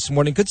 Clouds this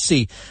morning. Could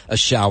see a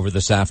shower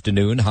this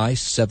afternoon. High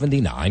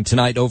 79.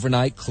 Tonight,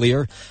 overnight,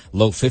 clear.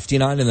 Low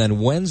 59. And then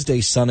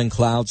Wednesday, sun and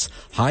clouds.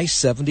 High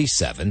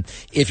 77.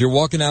 If you're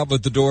walking out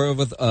with the door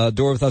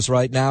with us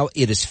right now,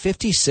 it is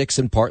 56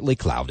 and partly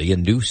cloudy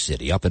in New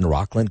City up in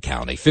Rockland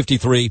County.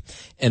 53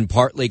 and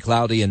partly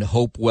cloudy in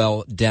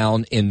Hopewell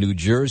down in New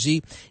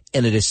Jersey.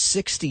 And it is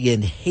 60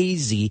 and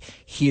hazy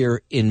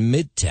here in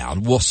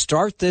Midtown. We'll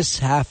start this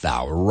half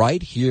hour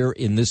right here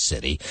in the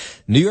city.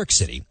 New York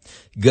City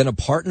going to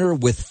partner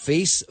with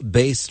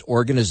faith-based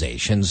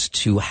organizations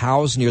to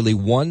house nearly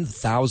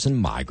 1,000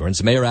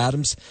 migrants. Mayor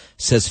Adams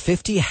says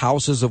 50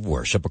 houses of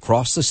worship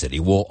across the city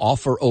will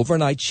offer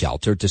overnight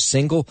shelter to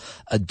single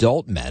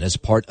adult men as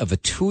part of a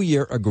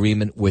 2-year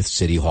agreement with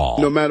City Hall.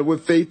 No matter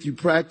what faith you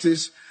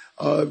practice,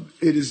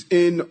 it is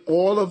in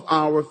all of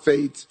our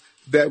faith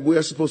that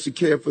we're supposed to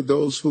care for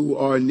those who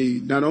are in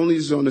need. Not only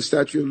is it on the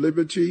Statue of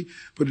Liberty,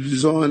 but it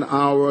is on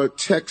our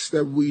text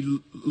that we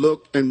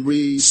look and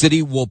read.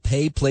 City will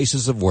pay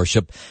places of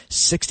worship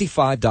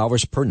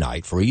 $65 per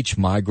night for each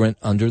migrant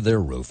under their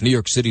roof. New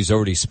York City's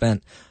already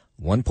spent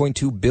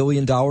 $1.2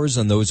 billion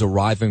on those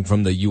arriving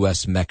from the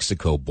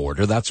U.S.-Mexico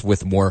border. That's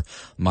with more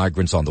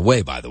migrants on the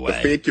way, by the way.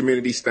 The faith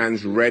community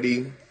stands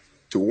ready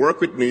to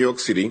work with New York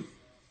City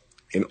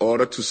in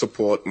order to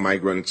support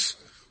migrants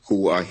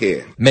who are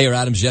here. Mayor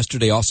Adams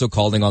yesterday also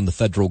calling on the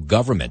federal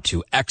government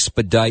to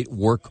expedite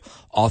work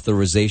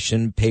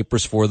authorization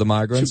papers for the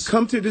migrants. To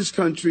come to this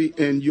country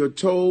and you're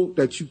told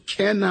that you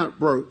cannot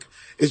work,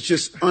 it's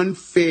just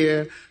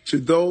unfair to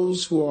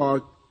those who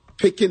are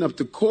picking up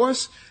the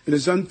course, and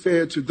it's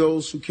unfair to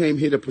those who came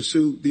here to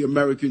pursue the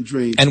American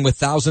dream. And with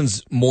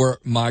thousands more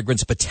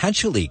migrants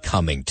potentially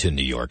coming to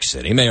New York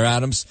City, Mayor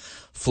Adams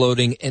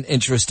floating an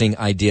interesting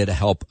idea to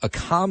help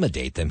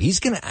accommodate them. He's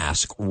going to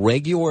ask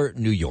regular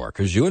New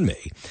Yorkers, you and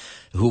me,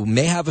 who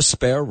may have a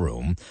spare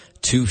room,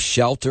 to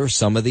shelter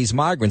some of these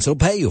migrants. He'll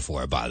pay you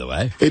for it, by the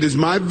way. It is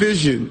my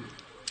vision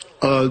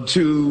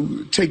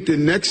to take the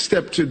next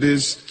step to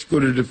this, to go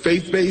to the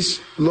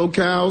faith-based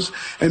locales,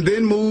 and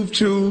then move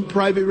to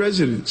private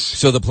residence.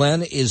 So the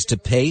plan is to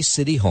pay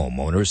city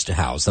homeowners to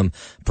house them,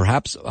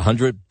 perhaps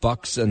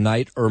 $100 a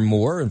night or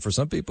more. And for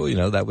some people,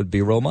 that would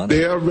be real money.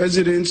 There are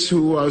residents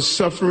who are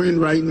suffering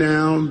right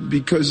now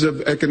because of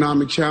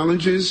economic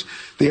challenges.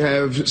 They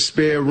have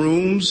spare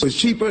rooms. It's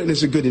cheaper and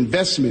it's a good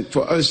investment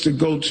for us to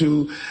go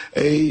to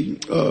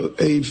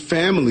a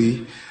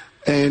family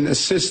and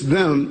assist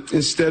them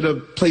instead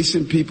of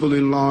placing people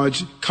in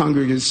large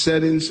congregate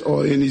settings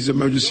or in these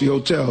emergency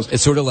hotels.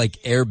 It's sort of like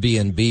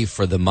Airbnb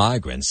for the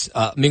migrants.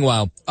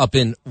 Meanwhile, up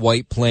in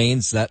White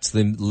Plains, that's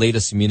the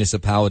latest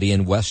municipality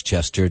in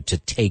Westchester to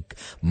take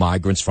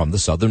migrants from the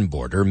southern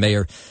border.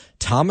 Mayor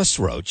Thomas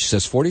Roach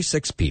says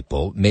 46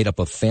 people made up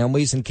of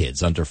families and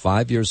kids under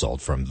 5 years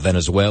old from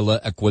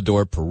Venezuela,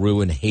 Ecuador, Peru,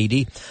 and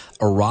Haiti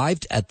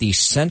arrived at the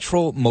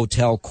Central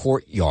Motel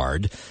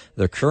Courtyard.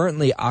 They're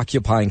currently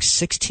occupying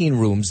 16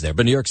 rooms there,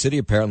 but New York City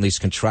apparently is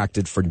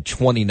contracted for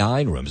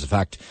 29 rooms. In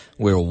fact,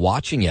 we were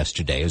watching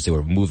yesterday as they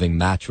were moving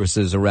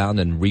mattresses around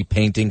and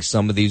repainting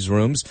some of these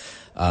rooms.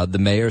 The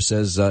mayor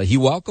says he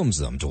welcomes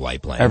them to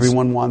White Plains.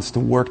 Everyone wants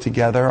to work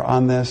together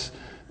on this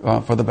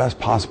for the best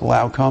possible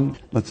outcome.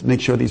 Let's make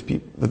sure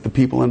that the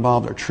people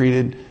involved are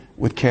treated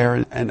with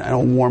care and a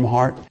warm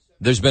heart.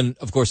 There's been,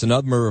 of course, a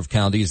number of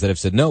counties that have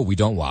said, no, we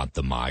don't want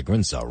the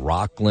migrants.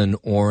 Rockland,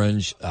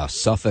 Orange,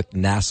 Suffolk,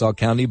 Nassau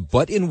County.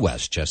 But in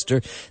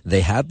Westchester, they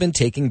have been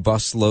taking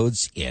bus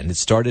loads in. It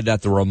started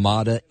at the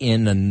Ramada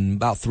Inn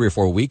about 3 or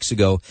 4 weeks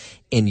ago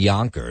in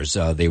Yonkers.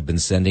 They've been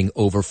sending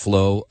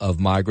overflow of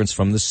migrants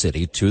from the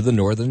city to the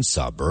northern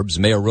suburbs.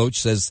 Mayor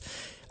Roach says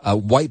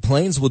White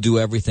Plains will do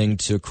everything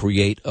to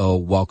create a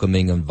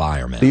welcoming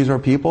environment. These are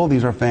people,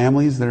 these are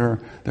families that are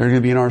going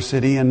to be in our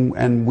city,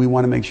 and we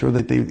want to make sure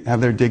that they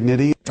have their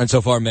dignity. And so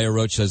far, Mayor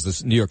Roach says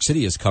this New York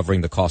City is covering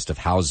the cost of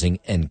housing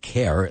and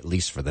care, at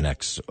least for the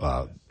next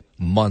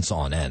months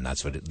on end.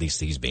 That's what at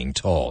least he's being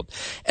told.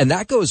 And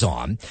that goes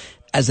on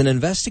as an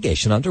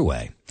investigation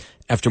underway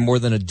after more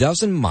than a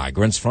dozen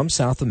migrants from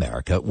South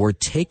America were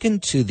taken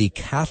to the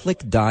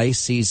Catholic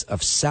Diocese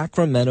of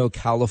Sacramento,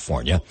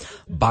 California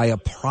by a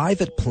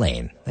private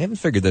plane. They haven't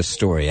figured this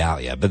story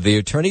out yet, but the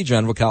Attorney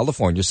General of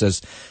California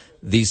says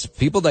these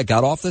people that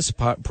got off this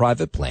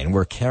private plane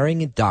were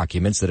carrying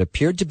documents that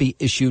appeared to be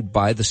issued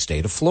by the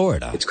state of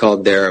Florida. It's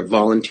called their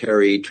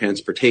voluntary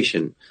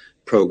transportation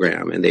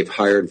program, and they've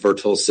hired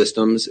virtual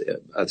systems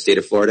the state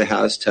of Florida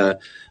has to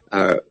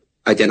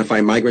identify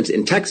migrants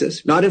in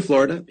Texas, not in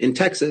Florida, in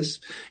Texas,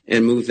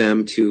 and move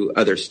them to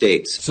other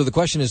states. So the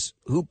question is,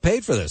 who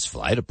paid for this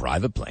flight? A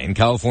private plane.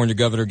 California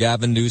Governor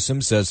Gavin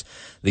Newsom says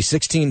the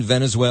 16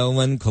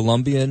 Venezuelan,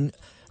 Colombian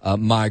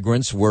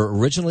migrants were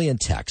originally in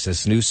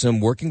Texas.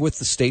 Newsom working with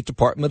the State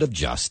Department of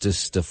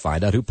Justice to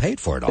find out who paid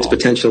for it all. It's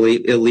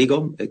potentially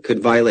illegal. It could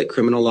violate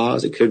criminal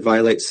laws. It could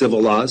violate civil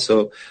laws.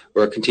 So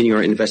we're continuing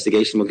our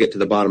investigation. We'll get to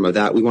the bottom of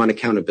that. We want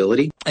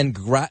accountability. And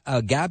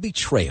Gabby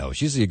Trejo,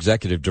 she's the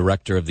executive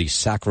director of the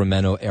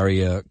Sacramento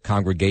Area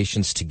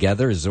Congregations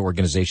Together, is an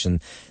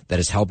organization that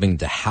is helping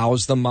to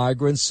house the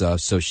migrants.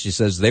 So she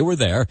says they were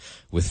there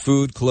with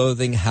food,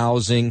 clothing,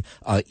 housing,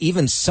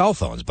 even cell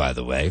phones, by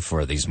the way,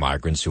 for these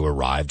migrants who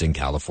arrived in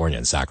California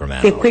and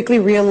Sacramento. They quickly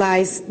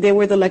realized they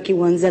were the lucky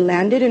ones that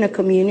landed in a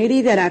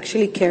community that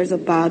actually cares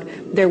about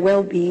their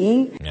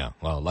well-being. Yeah,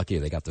 well, lucky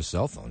they got their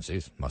cell phones.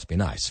 Jeez, must be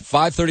nice.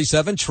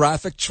 5:37,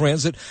 traffic,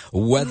 transit,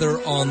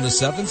 weather on the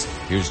 7th.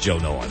 Here's Joe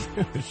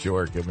Noam.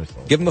 Sure, give him a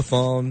phone. Give him a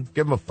phone.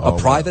 Give him a phone.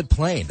 A private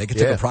plane. They could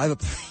take a private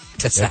plane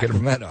to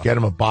Sacramento. Get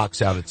him a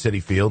box out at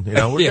Citi Field. You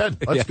know, we're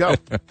good. Let's go.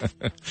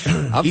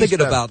 I'm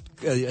thinking about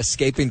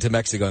escaping to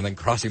Mexico and then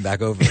crossing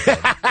back over again.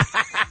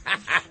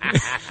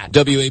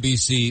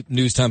 WABC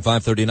News Time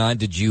 5:39.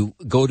 Did you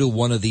go to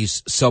one of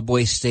these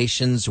subway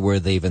stations where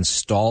they've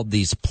installed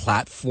these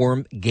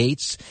platform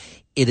gates?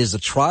 It is a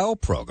trial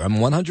program,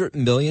 $100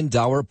 million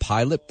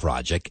pilot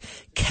project,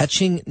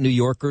 catching New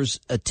Yorkers'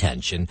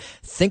 attention.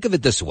 Think of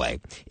it this way.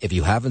 If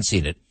you haven't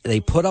seen it, they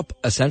put up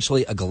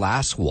essentially a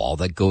glass wall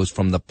that goes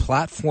from the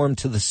platform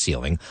to the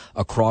ceiling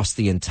across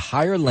the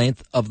entire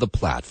length of the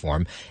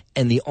platform.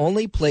 And the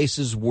only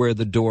places where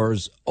the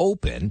doors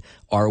open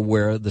are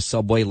where the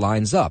subway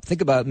lines up.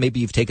 Think about maybe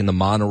you've taken the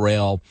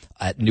monorail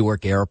at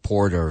Newark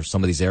Airport or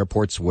some of these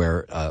airports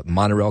where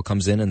monorail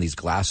comes in and these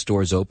glass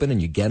doors open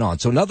and you get on.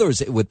 So in other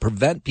words, it would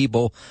prevent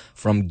people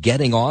from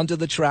getting onto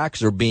the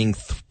tracks or being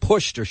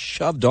pushed or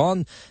shoved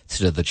on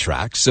to the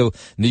tracks. So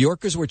New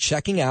Yorkers were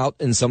checking out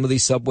in some of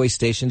these subway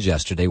stations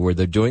yesterday where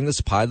they're doing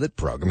this pilot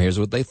program. Here's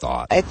what they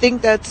thought. I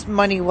think that's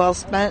money well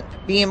spent.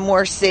 Being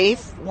more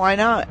safe, why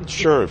not?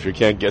 Sure, if you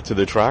can't get to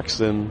the tracks,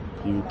 then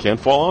you can't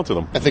fall onto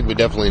them. I think we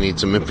definitely need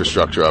some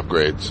infrastructure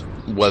upgrades.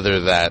 Whether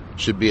that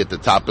should be at the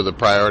top of the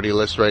priority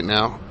list right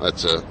now,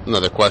 that's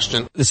another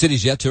question. The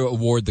city's yet to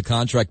award the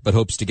contract, but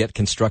hopes to get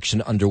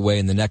construction underway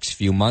in the next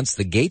few months.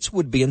 The gates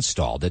would be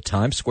installed at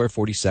Times Square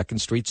 42nd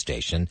Street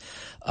Station,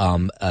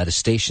 at a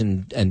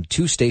station and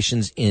 2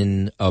 stations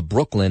in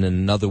Brooklyn and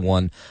another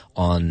one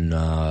on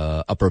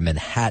Upper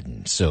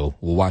Manhattan. So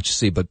we'll watch to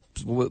see. But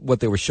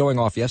what they were showing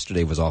off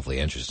yesterday was awfully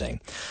interesting.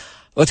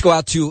 Let's go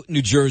out to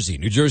New Jersey.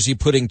 New Jersey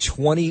putting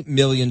 $20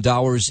 million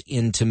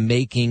into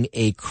making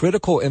a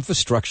critical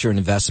infrastructure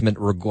investment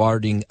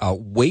regarding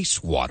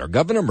wastewater.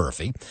 Governor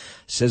Murphy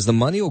says the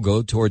money will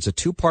go towards a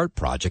 2-part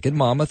project in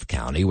Monmouth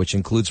County, which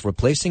includes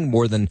replacing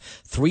more than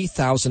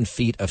 3,000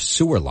 feet of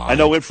sewer lines. I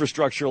know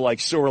infrastructure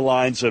like sewer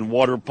lines and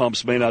water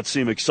pumps may not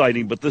seem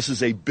exciting, but this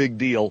is a big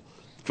deal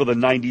for the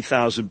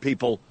 90,000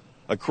 people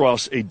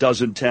across a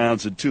dozen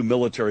towns and 2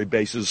 military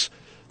bases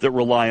that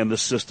rely on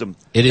this system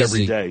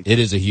every day. It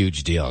is a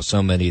huge deal.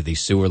 So many of these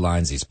sewer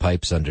lines, these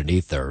pipes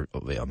underneath are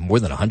more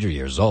than 100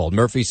 years old.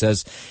 Murphy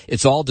says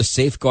it's all to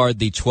safeguard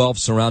the 12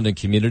 surrounding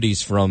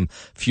communities from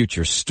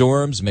future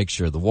storms, make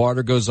sure the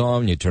water goes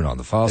on, you turn on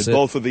the faucet. And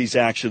both of these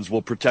actions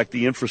will protect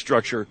the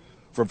infrastructure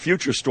from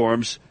future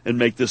storms and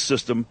make this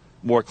system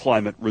more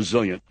climate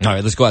resilient. All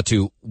right, let's go out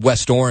to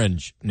West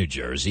Orange, New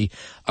Jersey.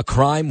 A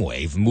crime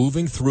wave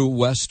moving through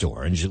West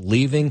Orange,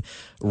 leaving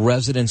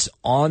residents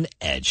on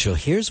edge. So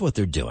here's what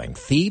they're doing.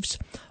 Thieves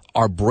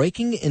are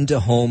breaking into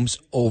homes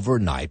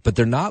overnight, but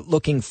they're not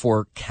looking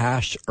for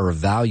cash or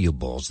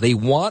valuables. They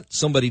want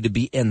somebody to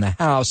be in the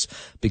house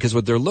because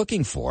what they're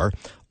looking for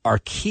are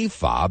key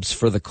fobs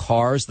for the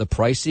cars, the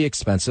pricey,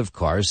 expensive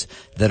cars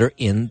that are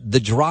in the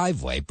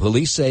driveway.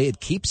 Police say it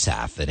keeps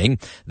happening.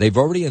 They've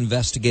already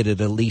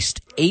investigated at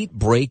least 8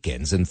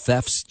 break-ins and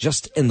thefts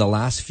just in the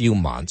last few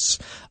months.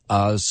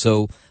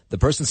 So the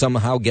person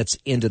somehow gets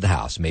into the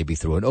house, maybe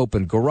through an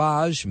open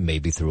garage,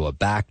 maybe through a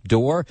back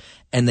door,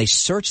 and they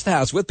search the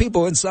house with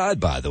people inside,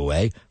 by the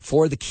way,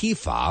 for the key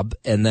fob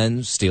and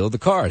then steal the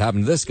car. It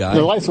happened to this guy.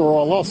 The lights were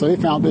all off, so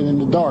they found it in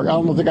the dark. I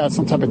don't know if they got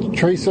some type of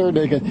tracer.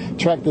 They could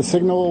track the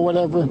signal or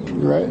whatever,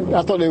 right?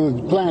 I thought they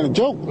was playing a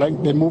joke,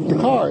 like they moved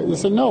the car. They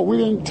said, no, we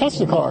didn't touch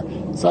the car.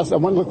 So I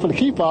went to look for the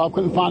key fob,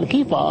 couldn't find the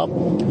key fob,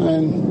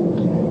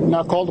 and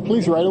I called the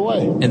police right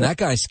away. In that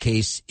guy's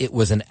case, it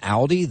was an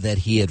Audi that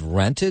he had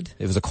rented.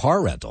 It was a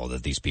car rental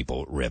that these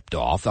people ripped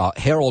off.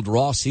 Harold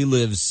Ross, he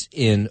lives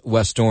in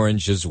West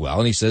Orange as well,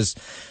 and he says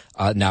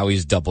now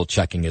he's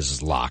double-checking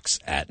his locks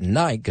at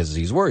night because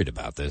he's worried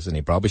about this, and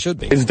he probably should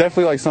be. It's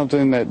definitely like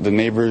something that the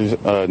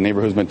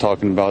neighborhood's been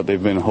talking about.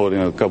 They've been holding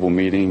a couple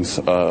meetings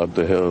up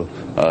the hill,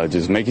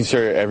 just making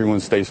sure everyone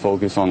stays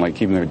focused on like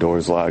keeping their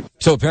doors locked.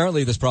 So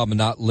apparently this problem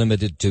not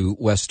limited to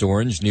West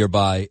Orange.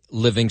 Nearby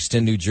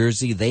Livingston, New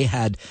Jersey, they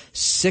had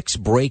 6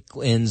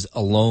 break-ins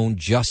alone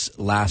just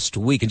last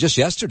week. And just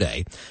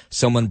yesterday,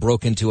 someone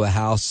broke into a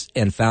house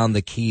and found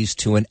the keys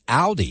to an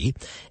Audi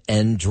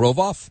and drove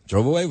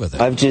away with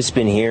it. I've just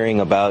been hearing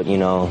about,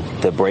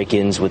 the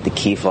break-ins with the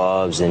key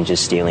fobs and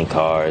just stealing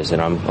cars,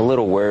 and I'm a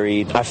little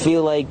worried. I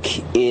feel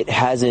like it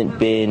hasn't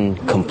been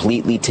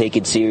completely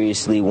taken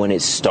seriously when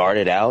it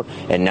started out,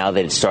 and now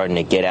that it's starting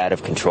to get out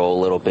of control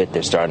a little bit,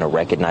 they're starting to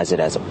recognize it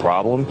as a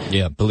problem.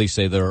 Yeah, police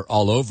say they're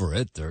all over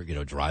it. They're,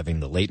 driving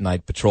the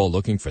late-night patrol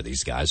looking for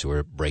these guys who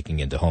are breaking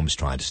into homes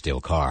trying to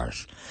steal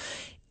cars.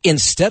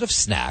 Instead of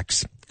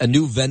snacks, a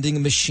new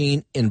vending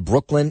machine in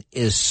Brooklyn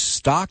is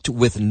stocked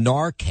with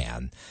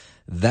Narcan.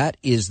 That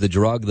is the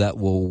drug that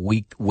will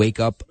wake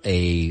up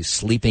a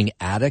sleeping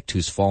addict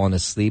who's fallen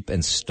asleep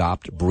and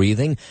stopped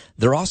breathing.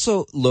 They're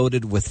also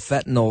loaded with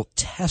fentanyl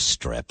test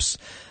strips.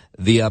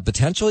 The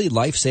potentially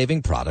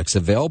life-saving products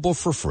available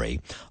for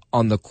free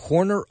on the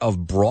corner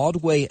of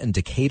Broadway and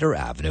Decatur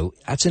Avenue.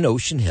 That's in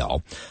Ocean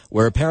Hill,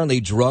 where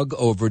apparently drug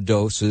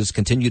overdoses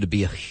continue to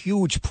be a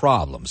huge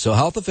problem. So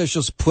health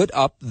officials put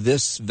up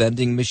this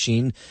vending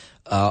machine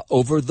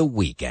over the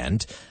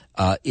weekend.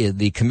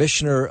 The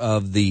commissioner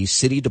of the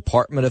City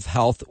Department of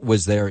Health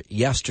was there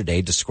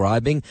yesterday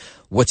describing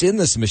what's in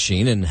this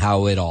machine and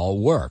how it all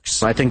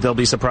works. I think they'll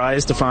be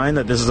surprised to find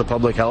that this is a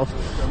public health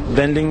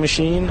vending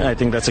machine. I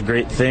think that's a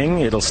great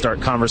thing. It'll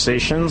start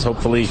conversations,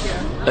 hopefully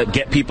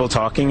get people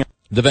talking.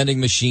 The vending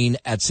machine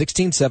at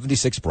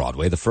 1676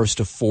 Broadway, the first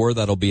of 4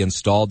 that'll be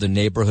installed in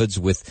neighborhoods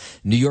with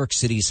New York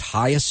City's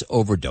highest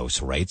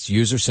overdose rates.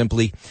 Users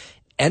simply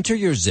enter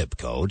your zip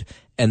code,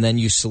 and then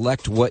you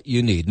select what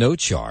you need, no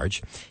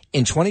charge.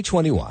 In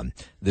 2021,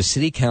 the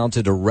city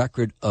counted a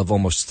record of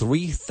almost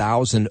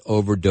 3,000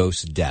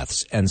 overdose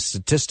deaths, and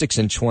statistics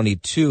in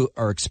 22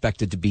 are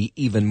expected to be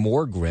even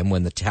more grim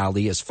when the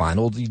tally is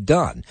finally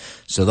done.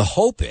 So the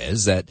hope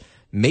is that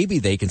maybe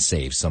they can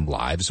save some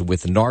lives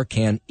with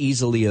Narcan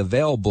easily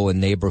available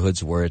in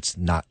neighborhoods where it's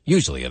not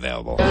usually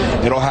available.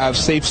 It'll have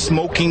safe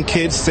smoking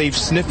kits, safe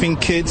sniffing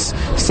kits,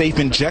 safe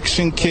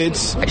injection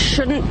kits. It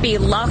shouldn't be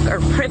luck or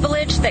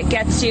privilege that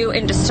gets you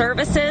into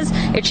services.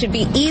 It should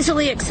be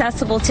easily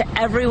accessible to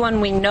everyone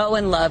we know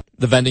and love.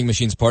 The vending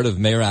machine's part of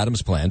Mayor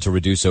Adams' plan to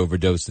reduce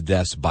overdose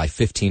deaths by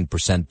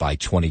 15% by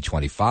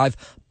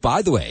 2025.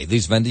 By the way,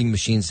 these vending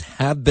machines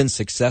have been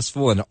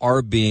successful and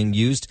are being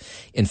used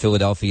in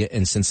Philadelphia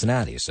and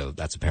Cincinnati. So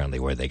that's apparently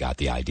where they got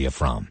the idea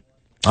from.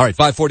 All right,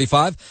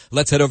 5:45.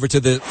 Let's head over to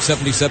the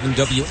 77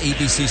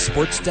 WABC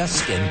Sports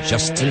Desk and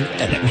Justin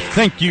Eddick.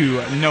 Thank you,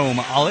 Noam.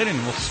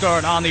 And we'll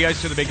start on the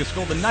ice of the Vegas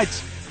Golden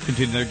Knights.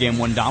 Continue their Game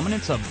 1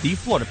 dominance of the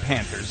Florida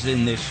Panthers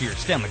in this year's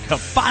Stanley Cup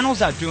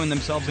Finals, outdoing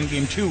themselves in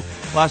Game 2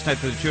 last night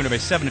for the tune of a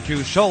 7-2,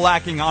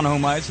 shellacking on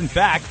home ice. In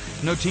fact,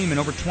 no team in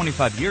over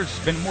 25 years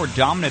has been more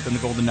dominant than the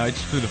Golden Knights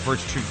through the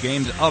first 2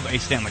 games of a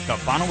Stanley Cup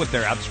Final, with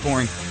their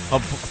outscoring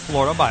of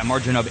Florida by a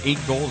margin of 8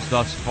 goals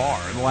thus far.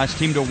 The last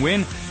team to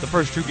win the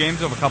first 2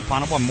 games of a Cup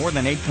Final by more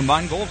than 8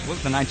 combined goals was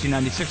the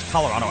 1996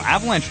 Colorado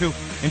Avalanche, who,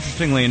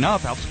 interestingly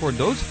enough, outscored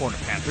those Florida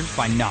Panthers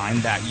by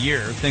 9 that year.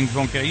 Things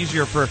won't get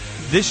easier for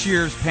this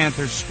year's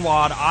Panthers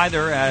squad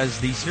either, as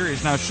the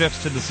series now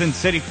shifts to the Sin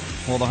City.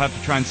 Well, they'll have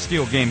to try and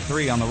steal Game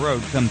 3 on the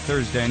road come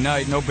Thursday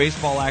night. No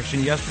baseball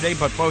action yesterday,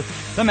 but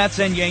both the Mets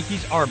and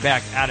Yankees are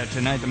back at it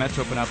tonight. The Mets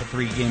open up a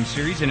 3-game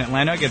series in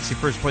Atlanta against the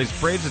first-place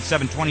Braves at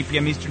 7:20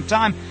 p.m. Eastern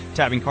Time,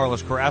 tapping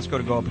Carlos Carrasco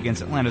to go up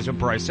against Atlanta's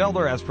Bryce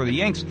Elder. As for the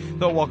Yanks,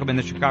 they'll welcome in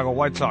the Chicago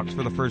White Sox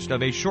for the first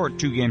of a short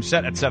 2-game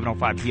set at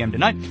 7:05 p.m.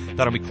 tonight.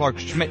 That'll be Clark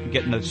Schmidt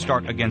getting the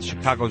start against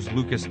Chicago's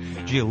Lucas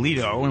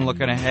Giolito. And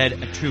looking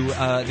ahead to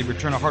the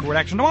return of hardwood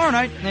action tomorrow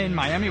night in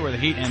Miami, where the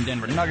Heat and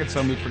Denver Nuggets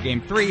will meet for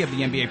Game 3 of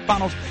the NBA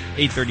Finals,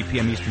 8:30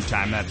 p.m. Eastern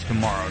Time. That's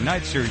tomorrow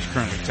night. Series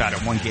currently tied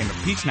at 1 game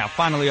apiece. Now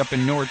finally up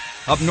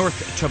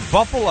north to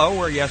Buffalo,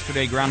 where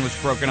yesterday ground was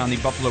broken on the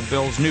Buffalo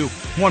Bills' new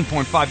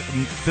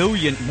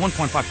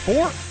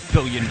 $1.54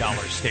 billion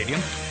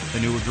stadium. The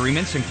new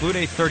agreements include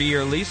a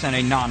 30-year lease and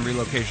a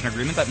non-relocation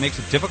agreement that makes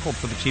it difficult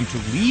for the team to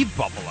leave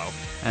Buffalo.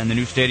 And the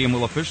new stadium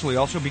will officially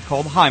also be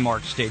called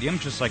Highmark Stadium,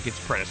 just like its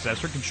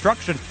predecessor.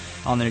 Construction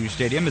on the new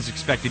stadium is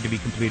expected to be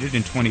completed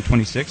in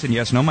 2026. And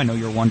yes, Noam, I know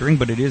you're wondering,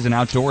 but it is an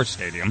outdoor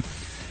stadium.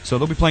 So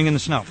they'll be playing in the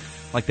snow,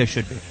 like they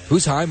should be.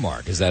 Who's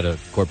Highmark? Is that a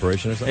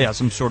corporation or something? Yeah,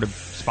 some sort of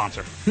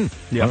sponsor.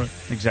 Yeah, right.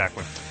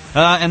 Exactly.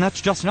 And that's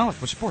Justin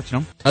Ellick with sports,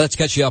 no? Let's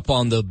catch you up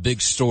on the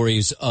big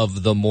stories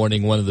of the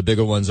morning. One of the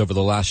bigger ones over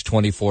the last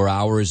 24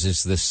 hours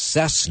is the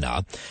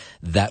Cessna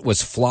that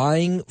was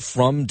flying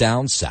from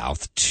down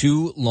south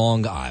to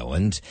Long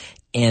Island,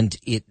 and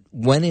it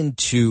went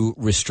into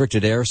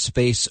restricted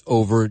airspace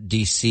over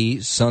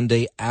D.C.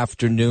 Sunday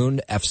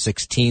afternoon.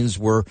 F-16s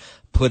were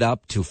put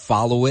up to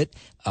follow it.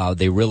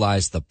 They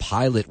realized the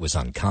pilot was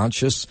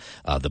unconscious.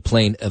 The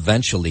plane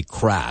eventually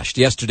crashed.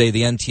 Yesterday,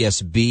 the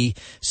NTSB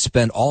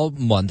spent all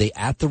Monday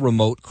at the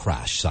remote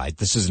crash site.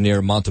 This is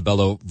near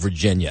Montebello,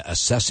 Virginia,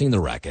 assessing the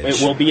wreckage.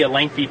 It will be a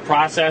lengthy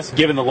process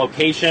given the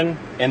location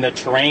and the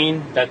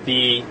terrain that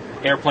the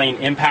airplane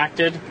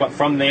impacted. But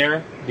from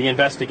there, the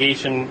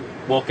investigation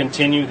will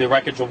continue. The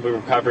wreckage will be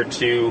recovered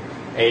to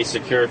a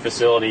secure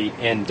facility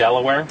in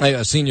Delaware.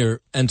 A senior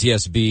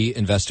NTSB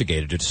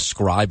investigator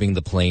describing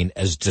the plane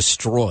as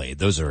destroyed.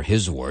 Those are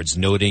his words,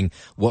 noting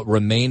what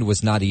remained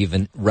was not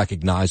even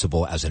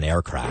recognizable as an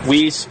aircraft.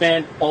 We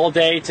spent all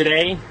day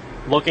today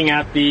looking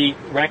at the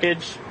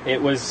wreckage.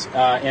 It was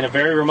in a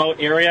very remote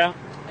area,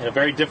 in a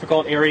very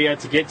difficult area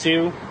to get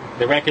to.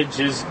 The wreckage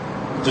is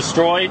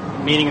destroyed,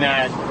 meaning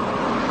that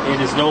it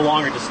is no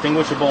longer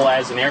distinguishable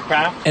as an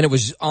aircraft. And it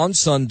was on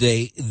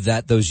Sunday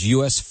that those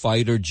U.S.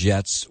 fighter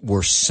jets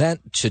were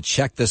sent to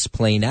check this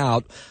plane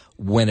out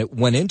when it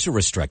went into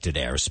restricted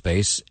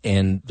airspace,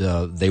 and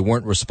they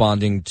weren't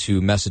responding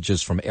to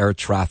messages from air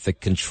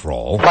traffic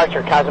control.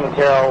 Departure Cosmic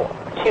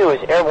 02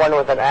 is airborne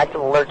with an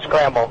active alert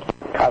scramble.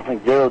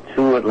 Cosmic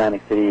 02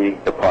 Atlantic City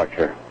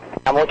departure.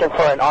 I'm looking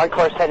for an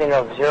on-course heading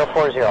of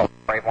 040.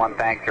 Wave 1,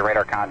 thanks. Your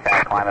radar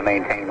contact. Climb and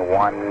maintain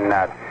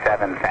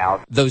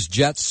 17,000. Those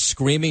jets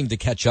screaming to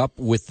catch up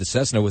with the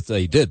Cessna, which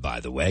they did, by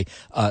the way,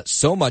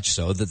 so much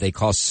so that they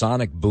caused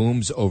sonic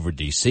booms over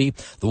D.C.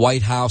 The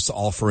White House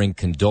offering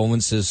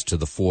condolences to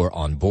the four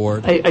on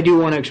board. I do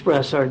want to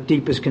express our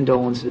deepest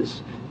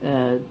condolences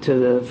to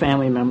the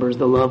family members,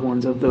 the loved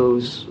ones of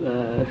those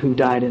who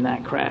died in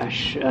that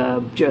crash.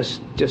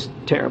 Just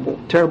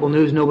terrible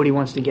news. Nobody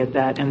wants to get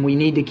that, and we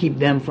need to keep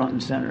them front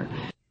and center.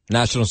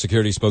 National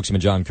Security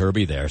Spokesman John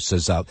Kirby there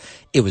says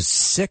it was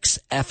 6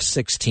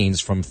 F-16s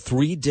from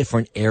 3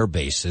 different air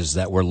bases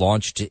that were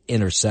launched to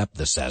intercept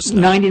the Cessna.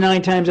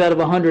 99 times out of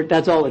 100,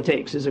 that's all it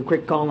takes is a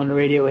quick call on the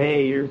radio.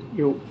 Hey, you're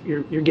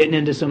getting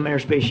into some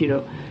airspace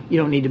you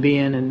don't need to be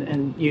in,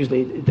 and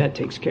usually that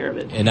takes care of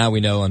it. And now we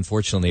know,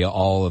 unfortunately,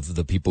 all of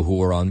the people who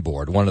were on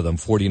board. One of them,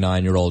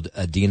 49-year-old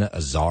Adina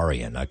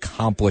Azarian,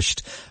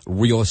 accomplished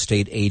real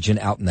estate agent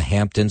out in the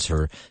Hamptons.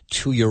 Her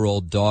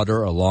 2-year-old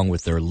daughter, along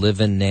with their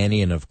live-in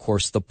nanny, and of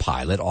course the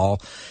pilot,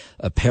 all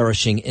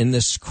perishing in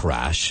this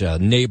crash.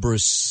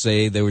 Neighbors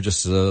say they were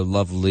just a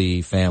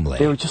lovely family.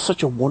 They were just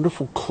such a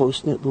wonderful,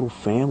 close-knit little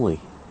family.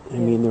 I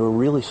mean, they were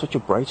really such a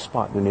bright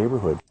spot in the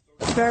neighborhood.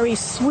 Very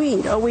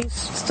sweet. Always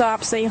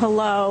stop, say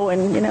hello,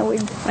 and,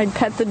 I'd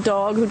pet the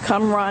dog who'd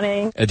come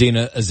running.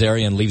 Adina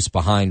Azarian leaves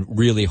behind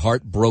really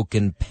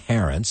heartbroken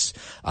parents.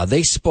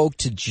 They spoke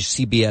to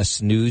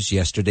CBS News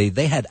yesterday.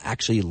 They had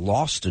actually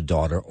lost a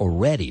daughter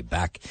already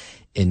back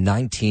in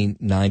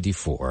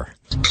 1994.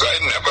 I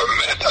never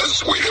met a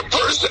sweeter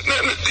person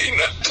than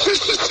Adina.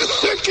 This is the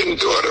second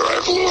daughter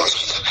I've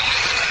lost,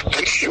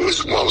 and she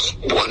was the most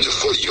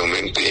wonderful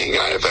human being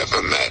I have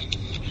ever met.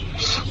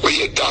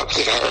 We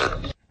adopted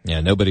her.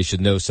 Yeah, nobody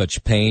should know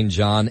such pain.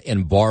 John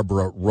and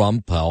Barbara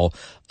Rumpel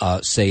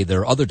say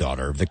their other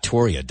daughter,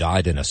 Victoria,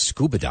 died in a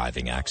scuba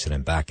diving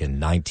accident back in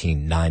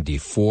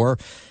 1994.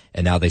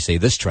 And now they say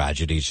this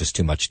tragedy is just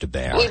too much to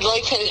bear. We'd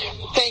like to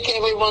thank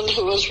everyone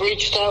who has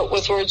reached out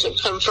with words of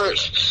comfort.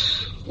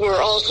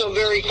 We're also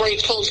very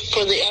grateful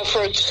for the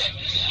efforts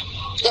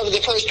of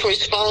the first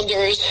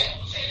responders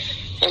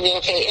and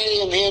the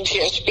FAA and the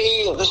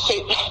NTSB and the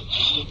state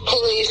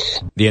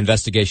police. The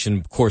investigation,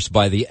 of course,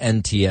 by the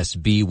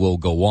NTSB will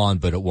go on,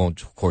 but it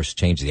won't, of course,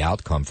 change the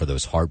outcome for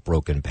those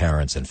heartbroken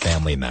parents and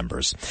family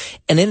members.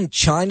 And in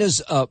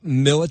China's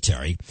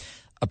military,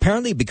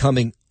 apparently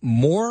becoming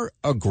more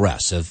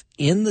aggressive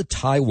in the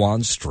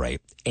Taiwan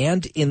Strait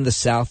and in the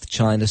South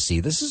China Sea.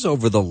 This is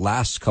over the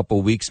last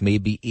couple weeks,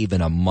 maybe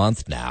even a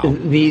month now.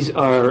 These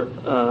are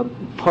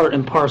part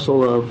and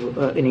parcel of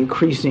an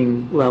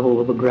increasing level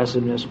of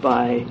aggressiveness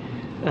by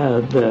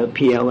the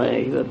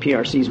PLA, the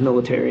PRC's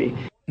military.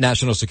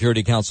 National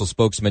Security Council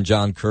spokesman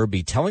John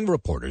Kirby telling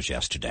reporters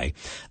yesterday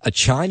a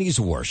Chinese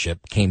warship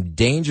came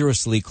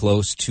dangerously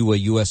close to a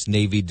U.S.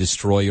 Navy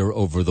destroyer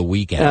over the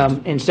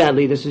weekend. And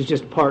sadly, this is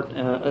just part,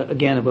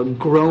 again, of a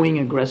growing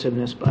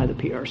aggressiveness by the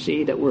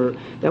PRC that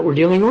we're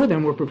dealing with,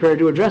 and we're prepared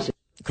to address it.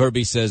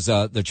 Kirby says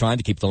they're trying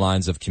to keep the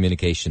lines of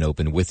communication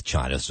open with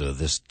China so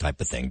this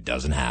type of thing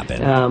doesn't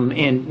happen.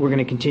 And we're going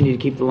to continue to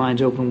keep the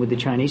lines open with the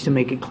Chinese to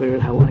make it clear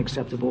how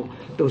unacceptable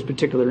those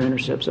particular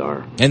intercepts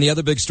are. And the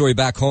other big story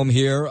back home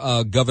here,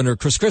 Governor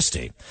Chris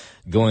Christie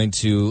going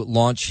to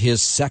launch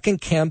his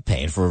second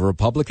campaign for a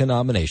Republican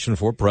nomination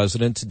for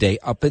president today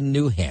up in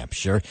New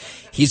Hampshire.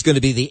 He's going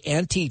to be the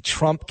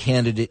anti-Trump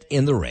candidate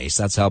in the race.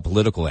 That's how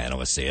political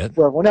analysts see it.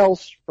 For everyone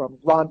else, from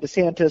Ron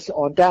DeSantis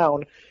on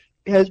down,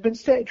 has been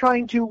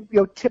trying to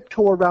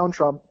tiptoe around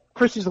Trump.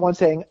 Christie's the one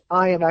saying,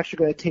 I am actually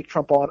going to take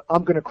Trump on.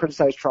 I'm going to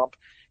criticize Trump.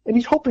 And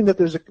he's hoping that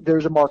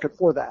there's a market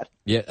for that.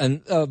 Yeah,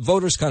 and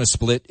voters kind of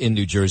split in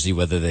New Jersey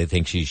whether they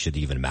think she should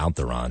even mount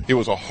the run. He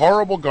was a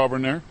horrible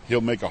governor. He'll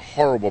make a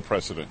horrible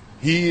president.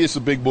 He is a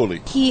big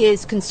bully. He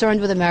is concerned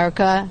with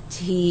America.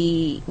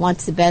 He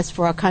wants the best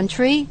for our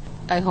country.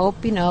 I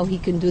hope, he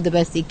can do the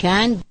best he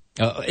can.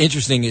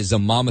 Interesting is a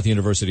Monmouth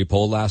University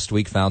poll last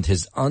week found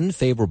his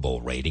unfavorable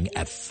rating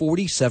at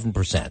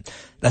 47%.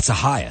 That's the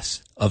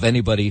highest of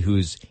anybody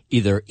who's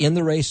either in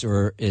the race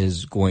or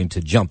is going to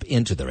jump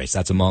into the race.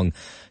 That's among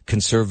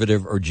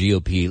conservative or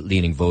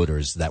GOP-leaning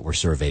voters that were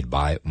surveyed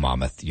by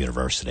Monmouth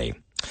University.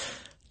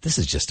 This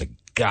is just a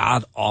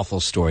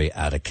god-awful story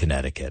out of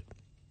Connecticut.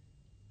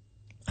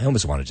 I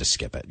almost want to just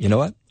skip it. You know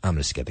what? I'm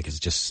going to skip it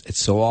because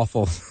it's so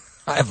awful.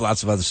 I have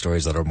lots of other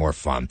stories that are more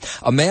fun.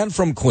 A man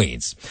from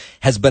Queens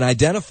has been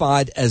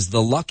identified as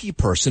the lucky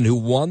person who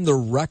won the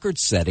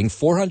record-setting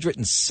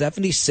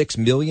 $476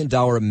 million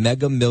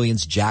Mega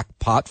Millions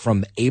jackpot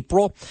from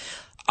April.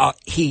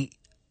 He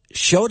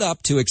showed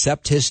up to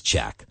accept his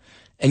check,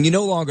 and you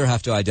no longer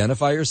have to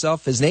identify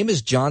yourself. His name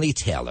is Johnny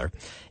Taylor.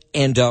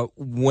 And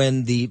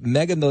when the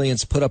Mega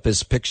Millions put up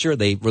his picture,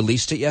 they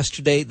released it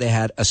yesterday, they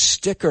had a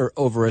sticker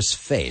over his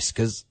face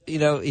because, he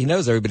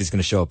knows everybody's going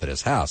to show up at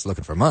his house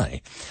looking for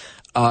money.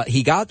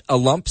 He got a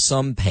lump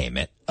sum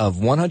payment of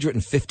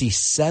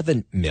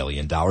 $157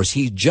 million.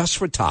 He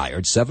just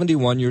retired,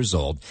 71 years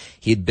old.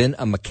 He'd been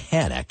a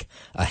mechanic,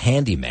 a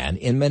handyman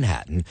in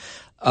Manhattan.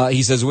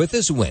 He says with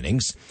his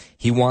winnings,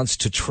 he wants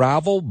to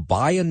travel,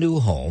 buy a new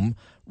home,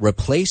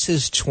 replace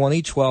his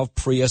 2012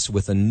 Prius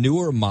with a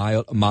newer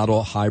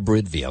model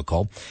hybrid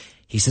vehicle.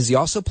 He says he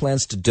also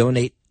plans to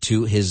donate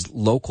to his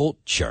local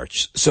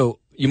church. So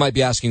you might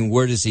be asking,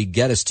 where does he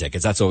get his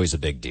tickets? That's always a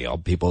big deal.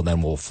 People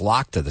then will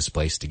flock to this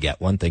place to get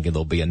one, thinking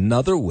there'll be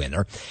another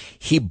winner.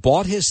 He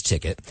bought his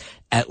ticket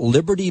at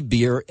Liberty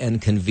Beer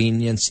and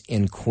Convenience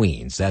in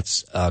Queens.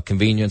 That's a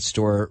convenience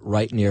store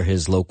right near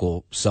his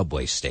local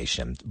subway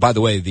station. By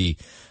the way, the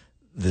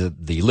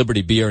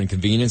Liberty Beer and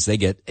Convenience, they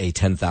get a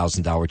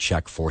 $10,000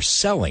 check for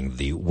selling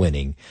the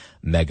winning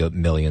Mega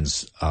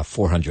Millions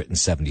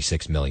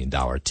 $476 million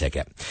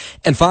ticket.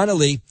 And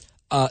finally,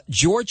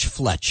 George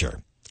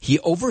Fletcher. He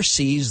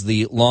oversees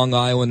the Long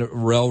Island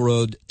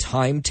Railroad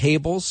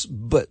timetables,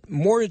 but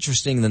more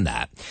interesting than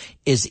that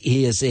is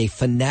he is a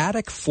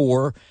fanatic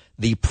for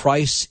The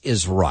Price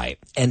is Right.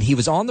 And he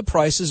was on The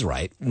Price is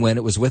Right when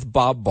it was with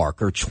Bob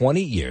Barker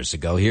 20 years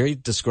ago. Here he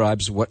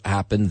describes what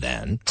happened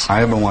then. I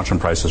have been watching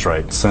Price is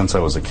Right since I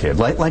was a kid,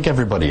 like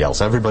everybody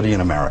else, everybody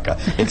in America.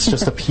 It's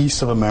just a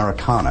piece of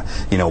Americana.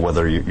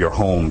 Whether you're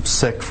home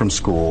sick from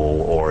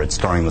school or it's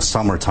during the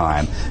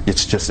summertime,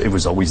 it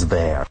was always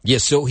there.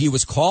 Yes, so he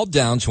was called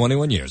down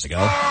 21 years ago.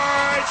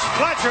 George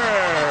Fletcher,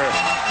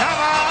 come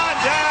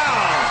on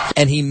down!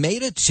 And he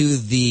made it to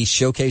the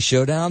Showcase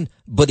Showdown,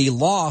 but he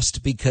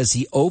lost because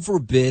he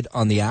overbid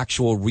on the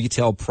actual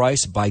retail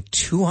price by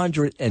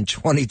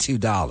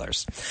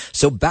 $222.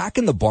 So back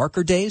in the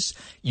Barker days,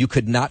 you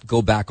could not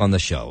go back on the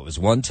show. It was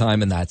one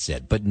time and that's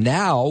it. But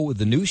now with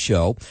the new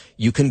show,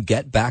 you can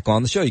get back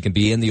on the show. You can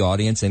be in the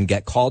audience and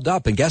get called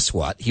up. And guess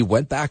what? He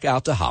went back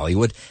out to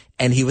Hollywood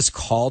and he was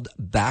called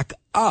back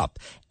up.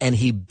 And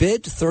he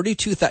bid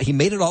 $32,000. He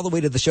made it all the way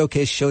to the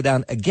Showcase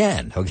Showdown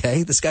again.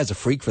 Okay. This guy's a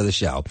freak for the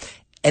show.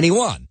 And he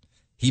won.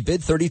 He bid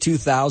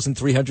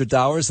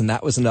 $32,300, and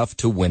that was enough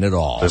to win it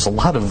all. There's a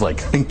lot of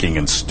thinking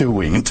and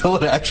stewing until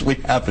it actually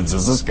happens.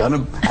 Is this going to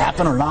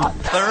happen or not?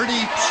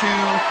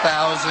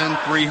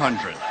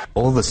 $32,300.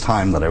 All this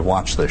time that I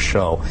watched this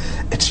show,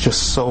 it's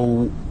just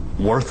so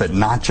worth it,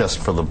 not just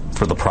for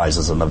the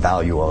prizes and the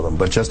value of them,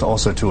 but just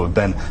also to have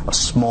been a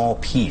small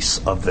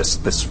piece of this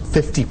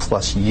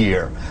 50-plus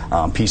year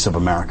piece of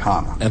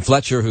Americana. And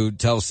Fletcher, who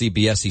tells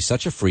CBS he's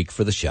such a freak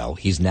for the show,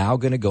 he's now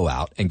going to go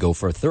out and go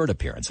for a third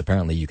appearance.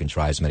 Apparently you can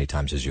try as many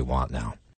times as you want now.